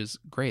me, which is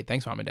great.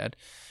 Thanks, Mom and Dad.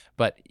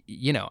 But,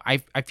 you know, I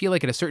feel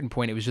like at a certain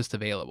point it was just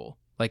available.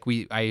 Like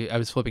I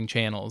was flipping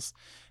channels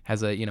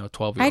as a,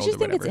 12-year-old. I just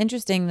think it's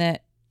interesting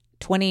that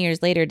 20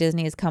 years later,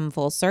 Disney has come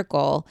full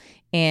circle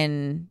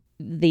in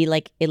the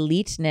like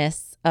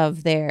eliteness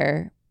of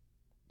their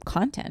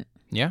content.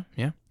 Yeah.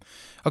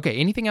 Okay.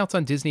 Anything else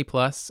on Disney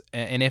Plus?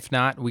 And if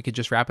not, we could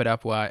just wrap it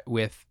up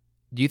with,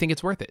 do you think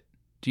it's worth it?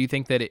 Do you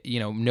think that,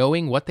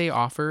 knowing what they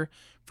offer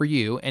for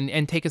you,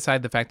 and take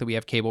aside the fact that we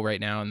have cable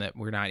right now and that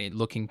we're not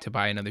looking to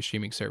buy another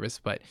streaming service,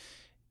 but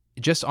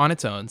just on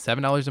its own,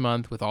 $7 a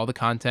month with all the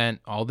content,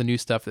 all the new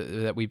stuff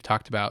that we've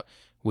talked about,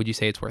 would you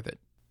say it's worth it?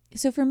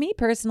 So for me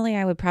personally,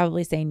 I would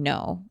probably say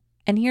no.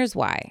 And here's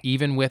why.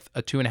 Even with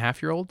a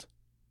 2.5-year-old?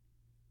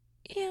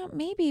 Yeah,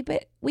 maybe,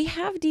 but we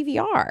have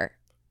DVR.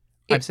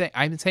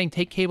 I'm saying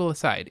take cable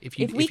aside. If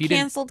we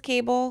canceled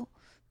cable,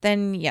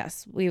 then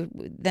yes,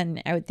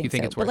 then I would think so.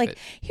 It's worth but like, it?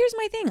 Here's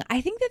my thing. I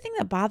think the thing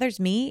that bothers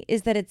me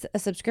is that it's a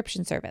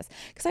subscription service.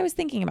 Because I was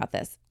thinking about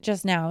this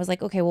just now. I was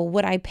like, okay, well,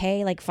 would I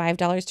pay like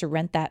 $5 to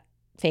rent that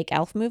fake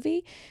Elf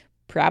movie?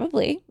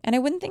 Probably. And I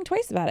wouldn't think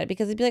twice about it,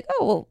 because it'd be like,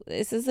 oh, well,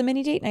 this is a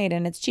mini date night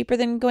and it's cheaper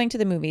than going to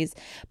the movies.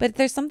 But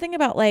there's something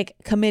about like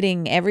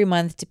committing every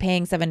month to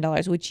paying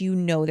 $7, which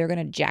they're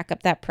going to jack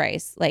up that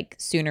price like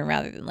sooner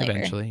rather than later.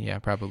 Eventually, yeah,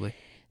 probably.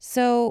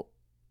 So,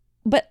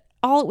 but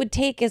all it would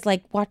take is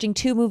like watching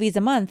 2 movies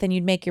a month and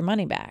you'd make your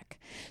money back.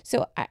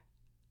 So I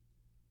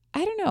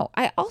don't know.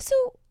 I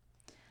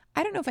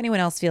don't know if anyone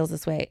else feels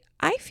this way.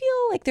 I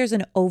feel like there's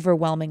an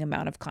overwhelming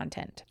amount of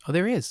content. Oh,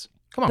 there is.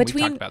 Come on, we've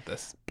talked about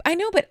this. I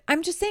know, but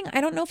I'm just saying,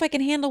 I don't know if I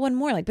can handle one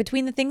more. Like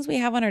between the things we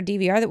have on our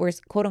DVR that we're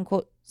quote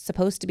unquote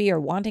supposed to be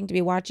or wanting to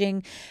be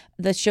watching,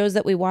 the shows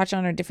that we watch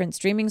on our different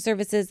streaming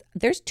services,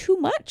 there's too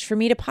much for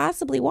me to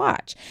possibly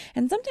watch.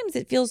 And sometimes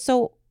it feels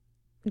so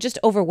just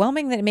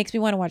overwhelming that it makes me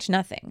want to watch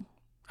nothing.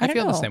 I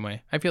feel the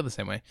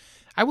same way.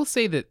 I will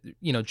say that,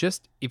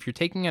 just if you're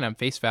taking it on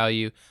face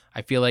value,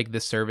 I feel like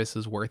this service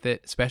is worth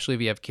it, especially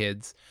if you have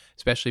kids,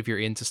 especially if you're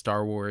into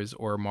Star Wars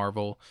or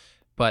Marvel.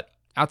 But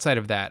outside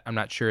of that, I'm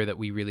not sure that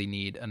we really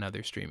need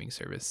another streaming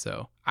service.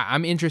 So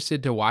I'm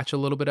interested to watch a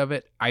little bit of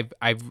it.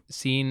 I've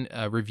seen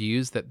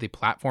reviews that the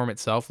platform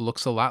itself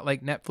looks a lot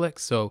like Netflix.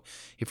 So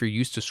if you're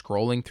used to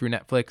scrolling through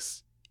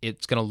Netflix,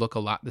 it's going to look a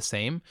lot the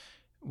same,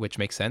 which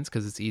makes sense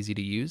because it's easy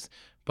to use.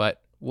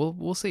 But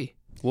we'll see.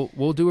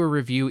 We'll do a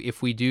review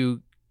if we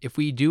do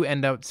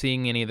end up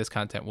seeing any of this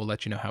content. We'll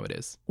let you know how it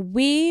is.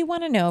 We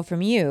want to know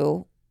from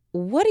you,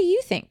 what do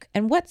you think?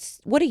 And what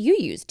do you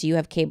use? Do you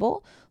have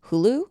cable,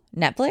 Hulu,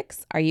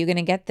 Netflix? Are you going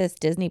to get this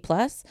Disney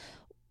Plus?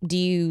 Do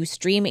you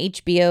stream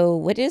HBO?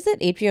 What is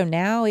it? HBO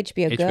Now,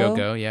 HBO Go? HBO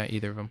Go, yeah,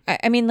 either of them.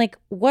 I mean, like,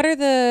 what are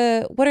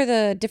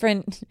the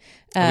different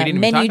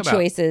menu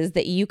choices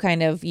that you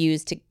kind of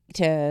use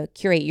to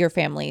curate your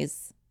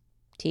family's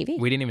TV?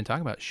 We didn't even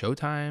talk about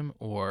Showtime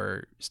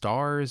or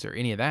Stars or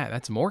any of that.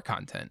 That's more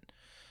content.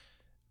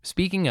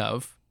 Speaking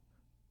of,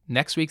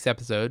 next week's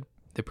episode,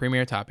 the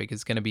premiere topic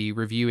is going to be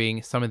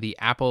reviewing some of the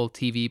Apple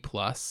TV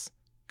Plus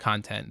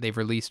content. They've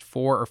released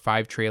 4 or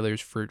 5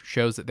 trailers for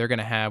shows that they're going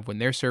to have when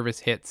their service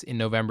hits in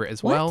November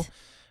as well.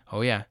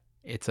 Oh, yeah.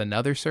 It's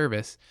another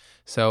service.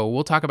 So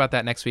we'll talk about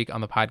that next week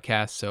on the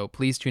podcast. So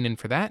please tune in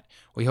for that.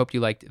 We hope you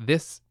liked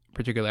this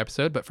particular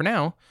episode. But for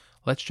now,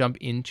 let's jump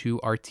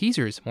into our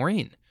teasers.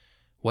 Maureen,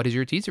 what is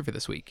your teaser for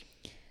this week?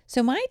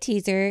 So my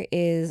teaser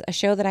is a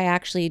show that I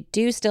actually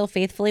do still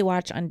faithfully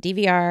watch on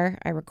DVR.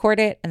 I record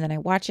it and then I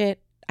watch it.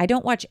 I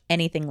don't watch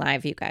anything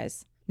live, you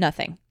guys.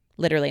 Nothing.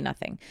 Literally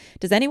nothing.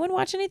 Does anyone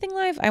watch anything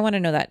live? I want to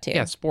know that too.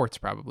 Yeah, sports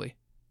probably.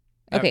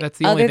 Okay, that's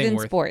the only thing other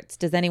than sports,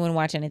 does anyone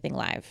watch anything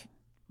live?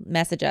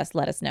 Message us,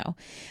 let us know.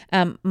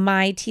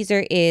 My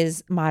teaser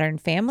is Modern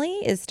Family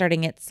is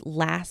starting its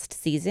last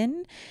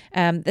season.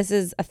 This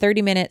is a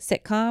 30-minute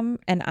sitcom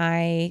and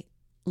I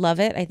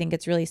love it. I think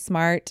it's really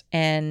smart,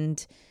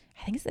 and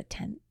I think it's the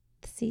 10th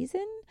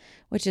season,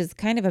 which is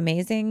kind of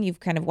amazing.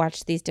 You've kind of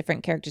watched these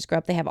different characters grow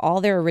up. They have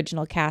all their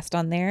original cast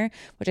on there,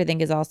 which I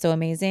think is also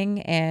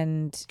amazing.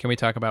 And can we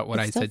talk about what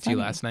I said to you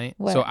last night?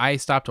 What? So I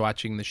stopped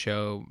watching the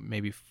show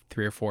maybe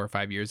 3 or 4 or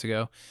 5 years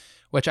ago,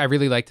 which I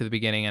really liked at the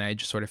beginning, and I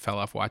just sort of fell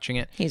off watching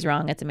it. He's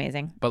wrong. It's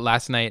amazing. But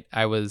last night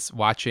I was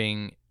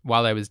watching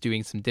while I was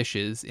doing some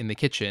dishes in the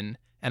kitchen,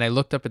 And I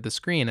looked up at the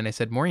screen and I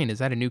said, Maureen, is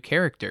that a new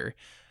character?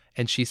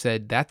 And she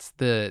said, that's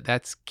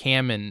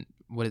Cam and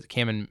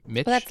Cam and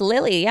Mitch? Well, that's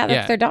Lily. Yeah,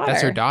 that's their daughter.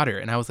 That's her daughter.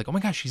 And I was like, oh my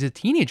gosh, she's a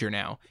teenager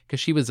now, because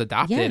she was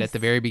adopted at the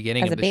very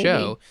beginning as of a the baby.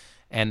 show.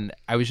 And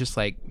I was just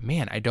like,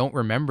 man, I don't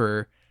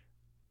remember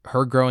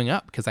her growing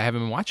up because I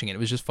haven't been watching it. It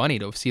was just funny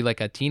to see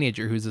like a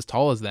teenager who's as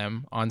tall as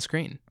them on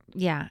screen.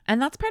 Yeah.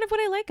 And that's part of what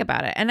I like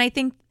about it. And I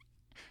think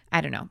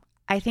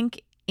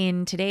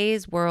in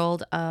today's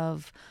world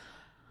of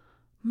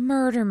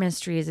murder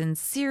mysteries and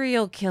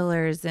serial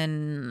killers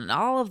and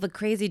all of the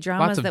crazy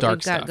dramas that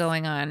we've got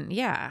going on.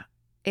 Yeah.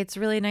 It's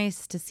really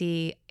nice to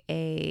see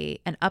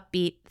an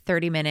upbeat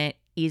 30-minute,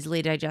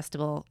 easily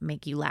digestible,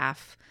 make you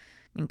laugh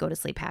and go to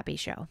sleep happy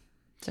show.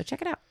 So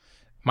check it out.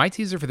 My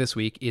teaser for this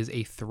week is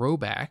a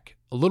throwback,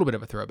 a little bit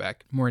of a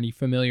throwback. Maureen, are you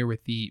familiar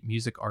with the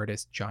music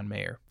artist John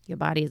Mayer? Your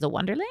Body is a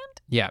Wonderland?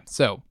 Yeah,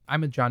 so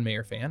I'm a John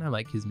Mayer fan. I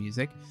like his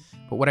music.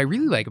 But what I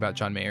really like about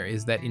John Mayer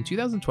is that in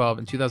 2012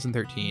 and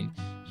 2013,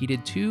 he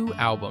did 2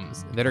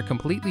 albums that are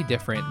completely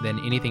different than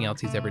anything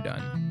else he's ever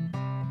done.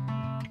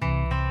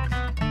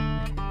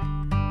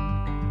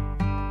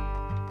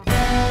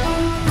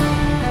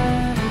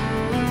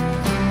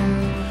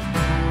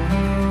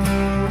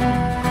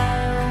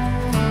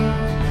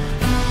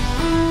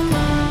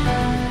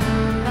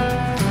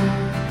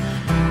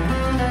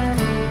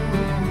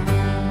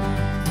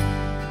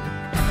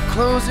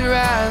 Close your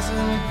eyes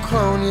and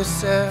clone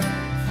yourself.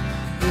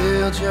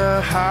 Build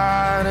your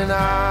heart an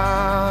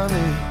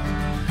army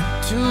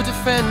to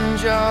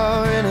defend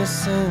your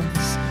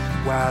innocence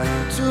while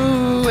you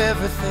do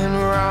everything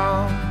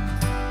wrong.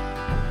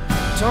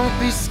 Don't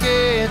be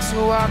scared to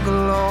walk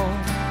alone.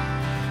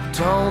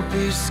 Don't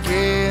be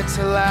scared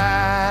to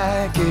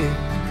like it.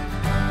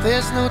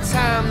 There's no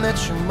time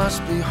that you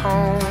must be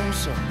home,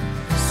 so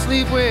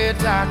sleep where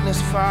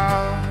darkness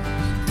falls.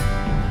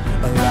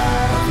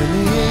 Alive in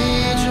the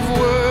age of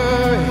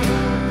worry,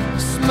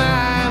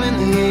 smile in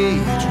the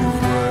age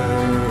of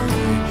worry,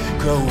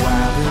 go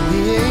wild in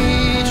the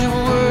age of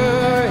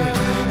worry,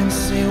 and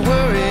say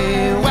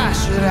worry, why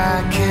should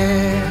I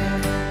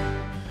care?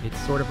 It's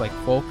sort of like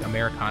folk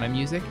Americana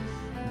music.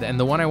 And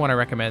the one I want to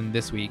recommend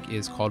this week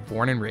is called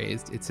Born and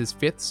Raised. It's his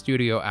 5th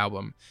studio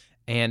album,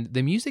 and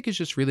the music is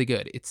just really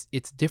good.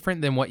 It's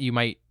different than what you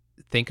might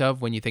think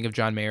of when you think of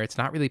John Mayer. It's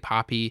not really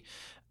poppy.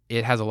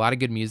 It has a lot of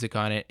good music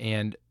on it,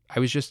 and I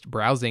was just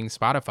browsing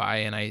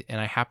Spotify and I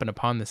happened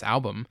upon this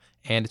album,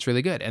 and it's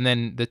really good. And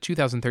then the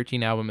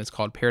 2013 album is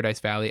called Paradise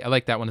Valley. I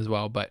like that one as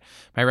well, but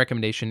my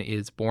recommendation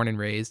is Born and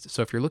Raised.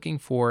 So if you're looking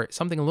for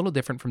something a little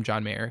different from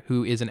John Mayer,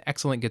 who is an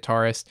excellent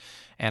guitarist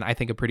and I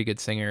think a pretty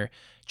good singer,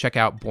 check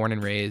out Born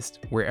and Raised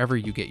wherever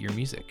you get your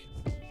music.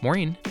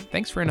 Maureen,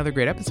 thanks for another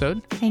great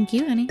episode. Thank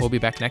you, honey. We'll be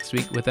back next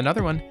week with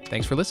another one.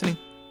 Thanks for listening.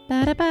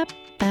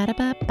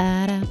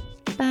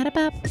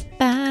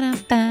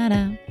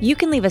 You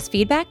can leave us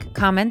feedback,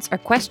 comments, or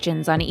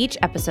questions on each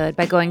episode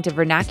by going to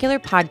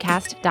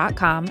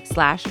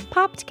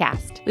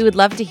vernacularpodcast.com/poptcast. We would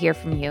love to hear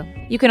from you.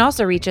 You can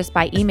also reach us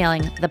by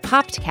emailing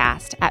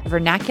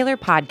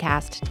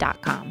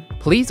thepoptcast@vernacularpodcast.com.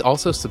 Please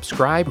also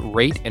subscribe,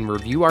 rate, and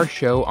review our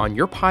show on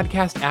your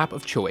podcast app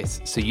of choice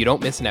so you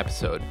don't miss an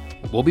episode.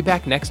 We'll be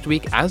back next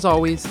week, as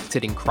always,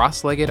 sitting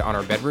cross-legged on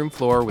our bedroom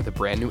floor with a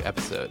brand new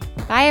episode.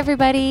 Bye,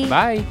 everybody.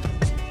 Bye.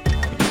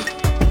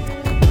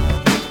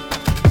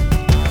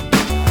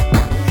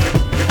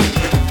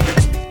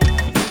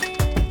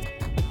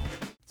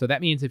 So that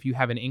means if you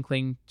have an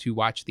inkling to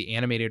watch the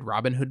animated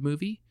Robin Hood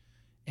movie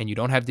and you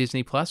don't have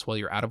Disney Plus, well,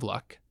 you're out of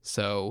luck.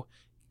 So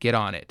get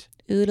on it.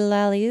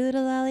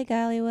 Oodle-lolly,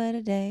 golly, what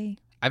a day.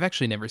 I've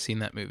actually never seen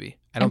that movie.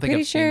 I'm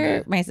pretty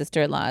sure my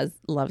sister-in-law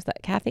loves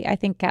that. I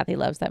think Kathy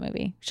loves that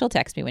movie. She'll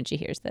text me when she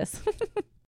hears this.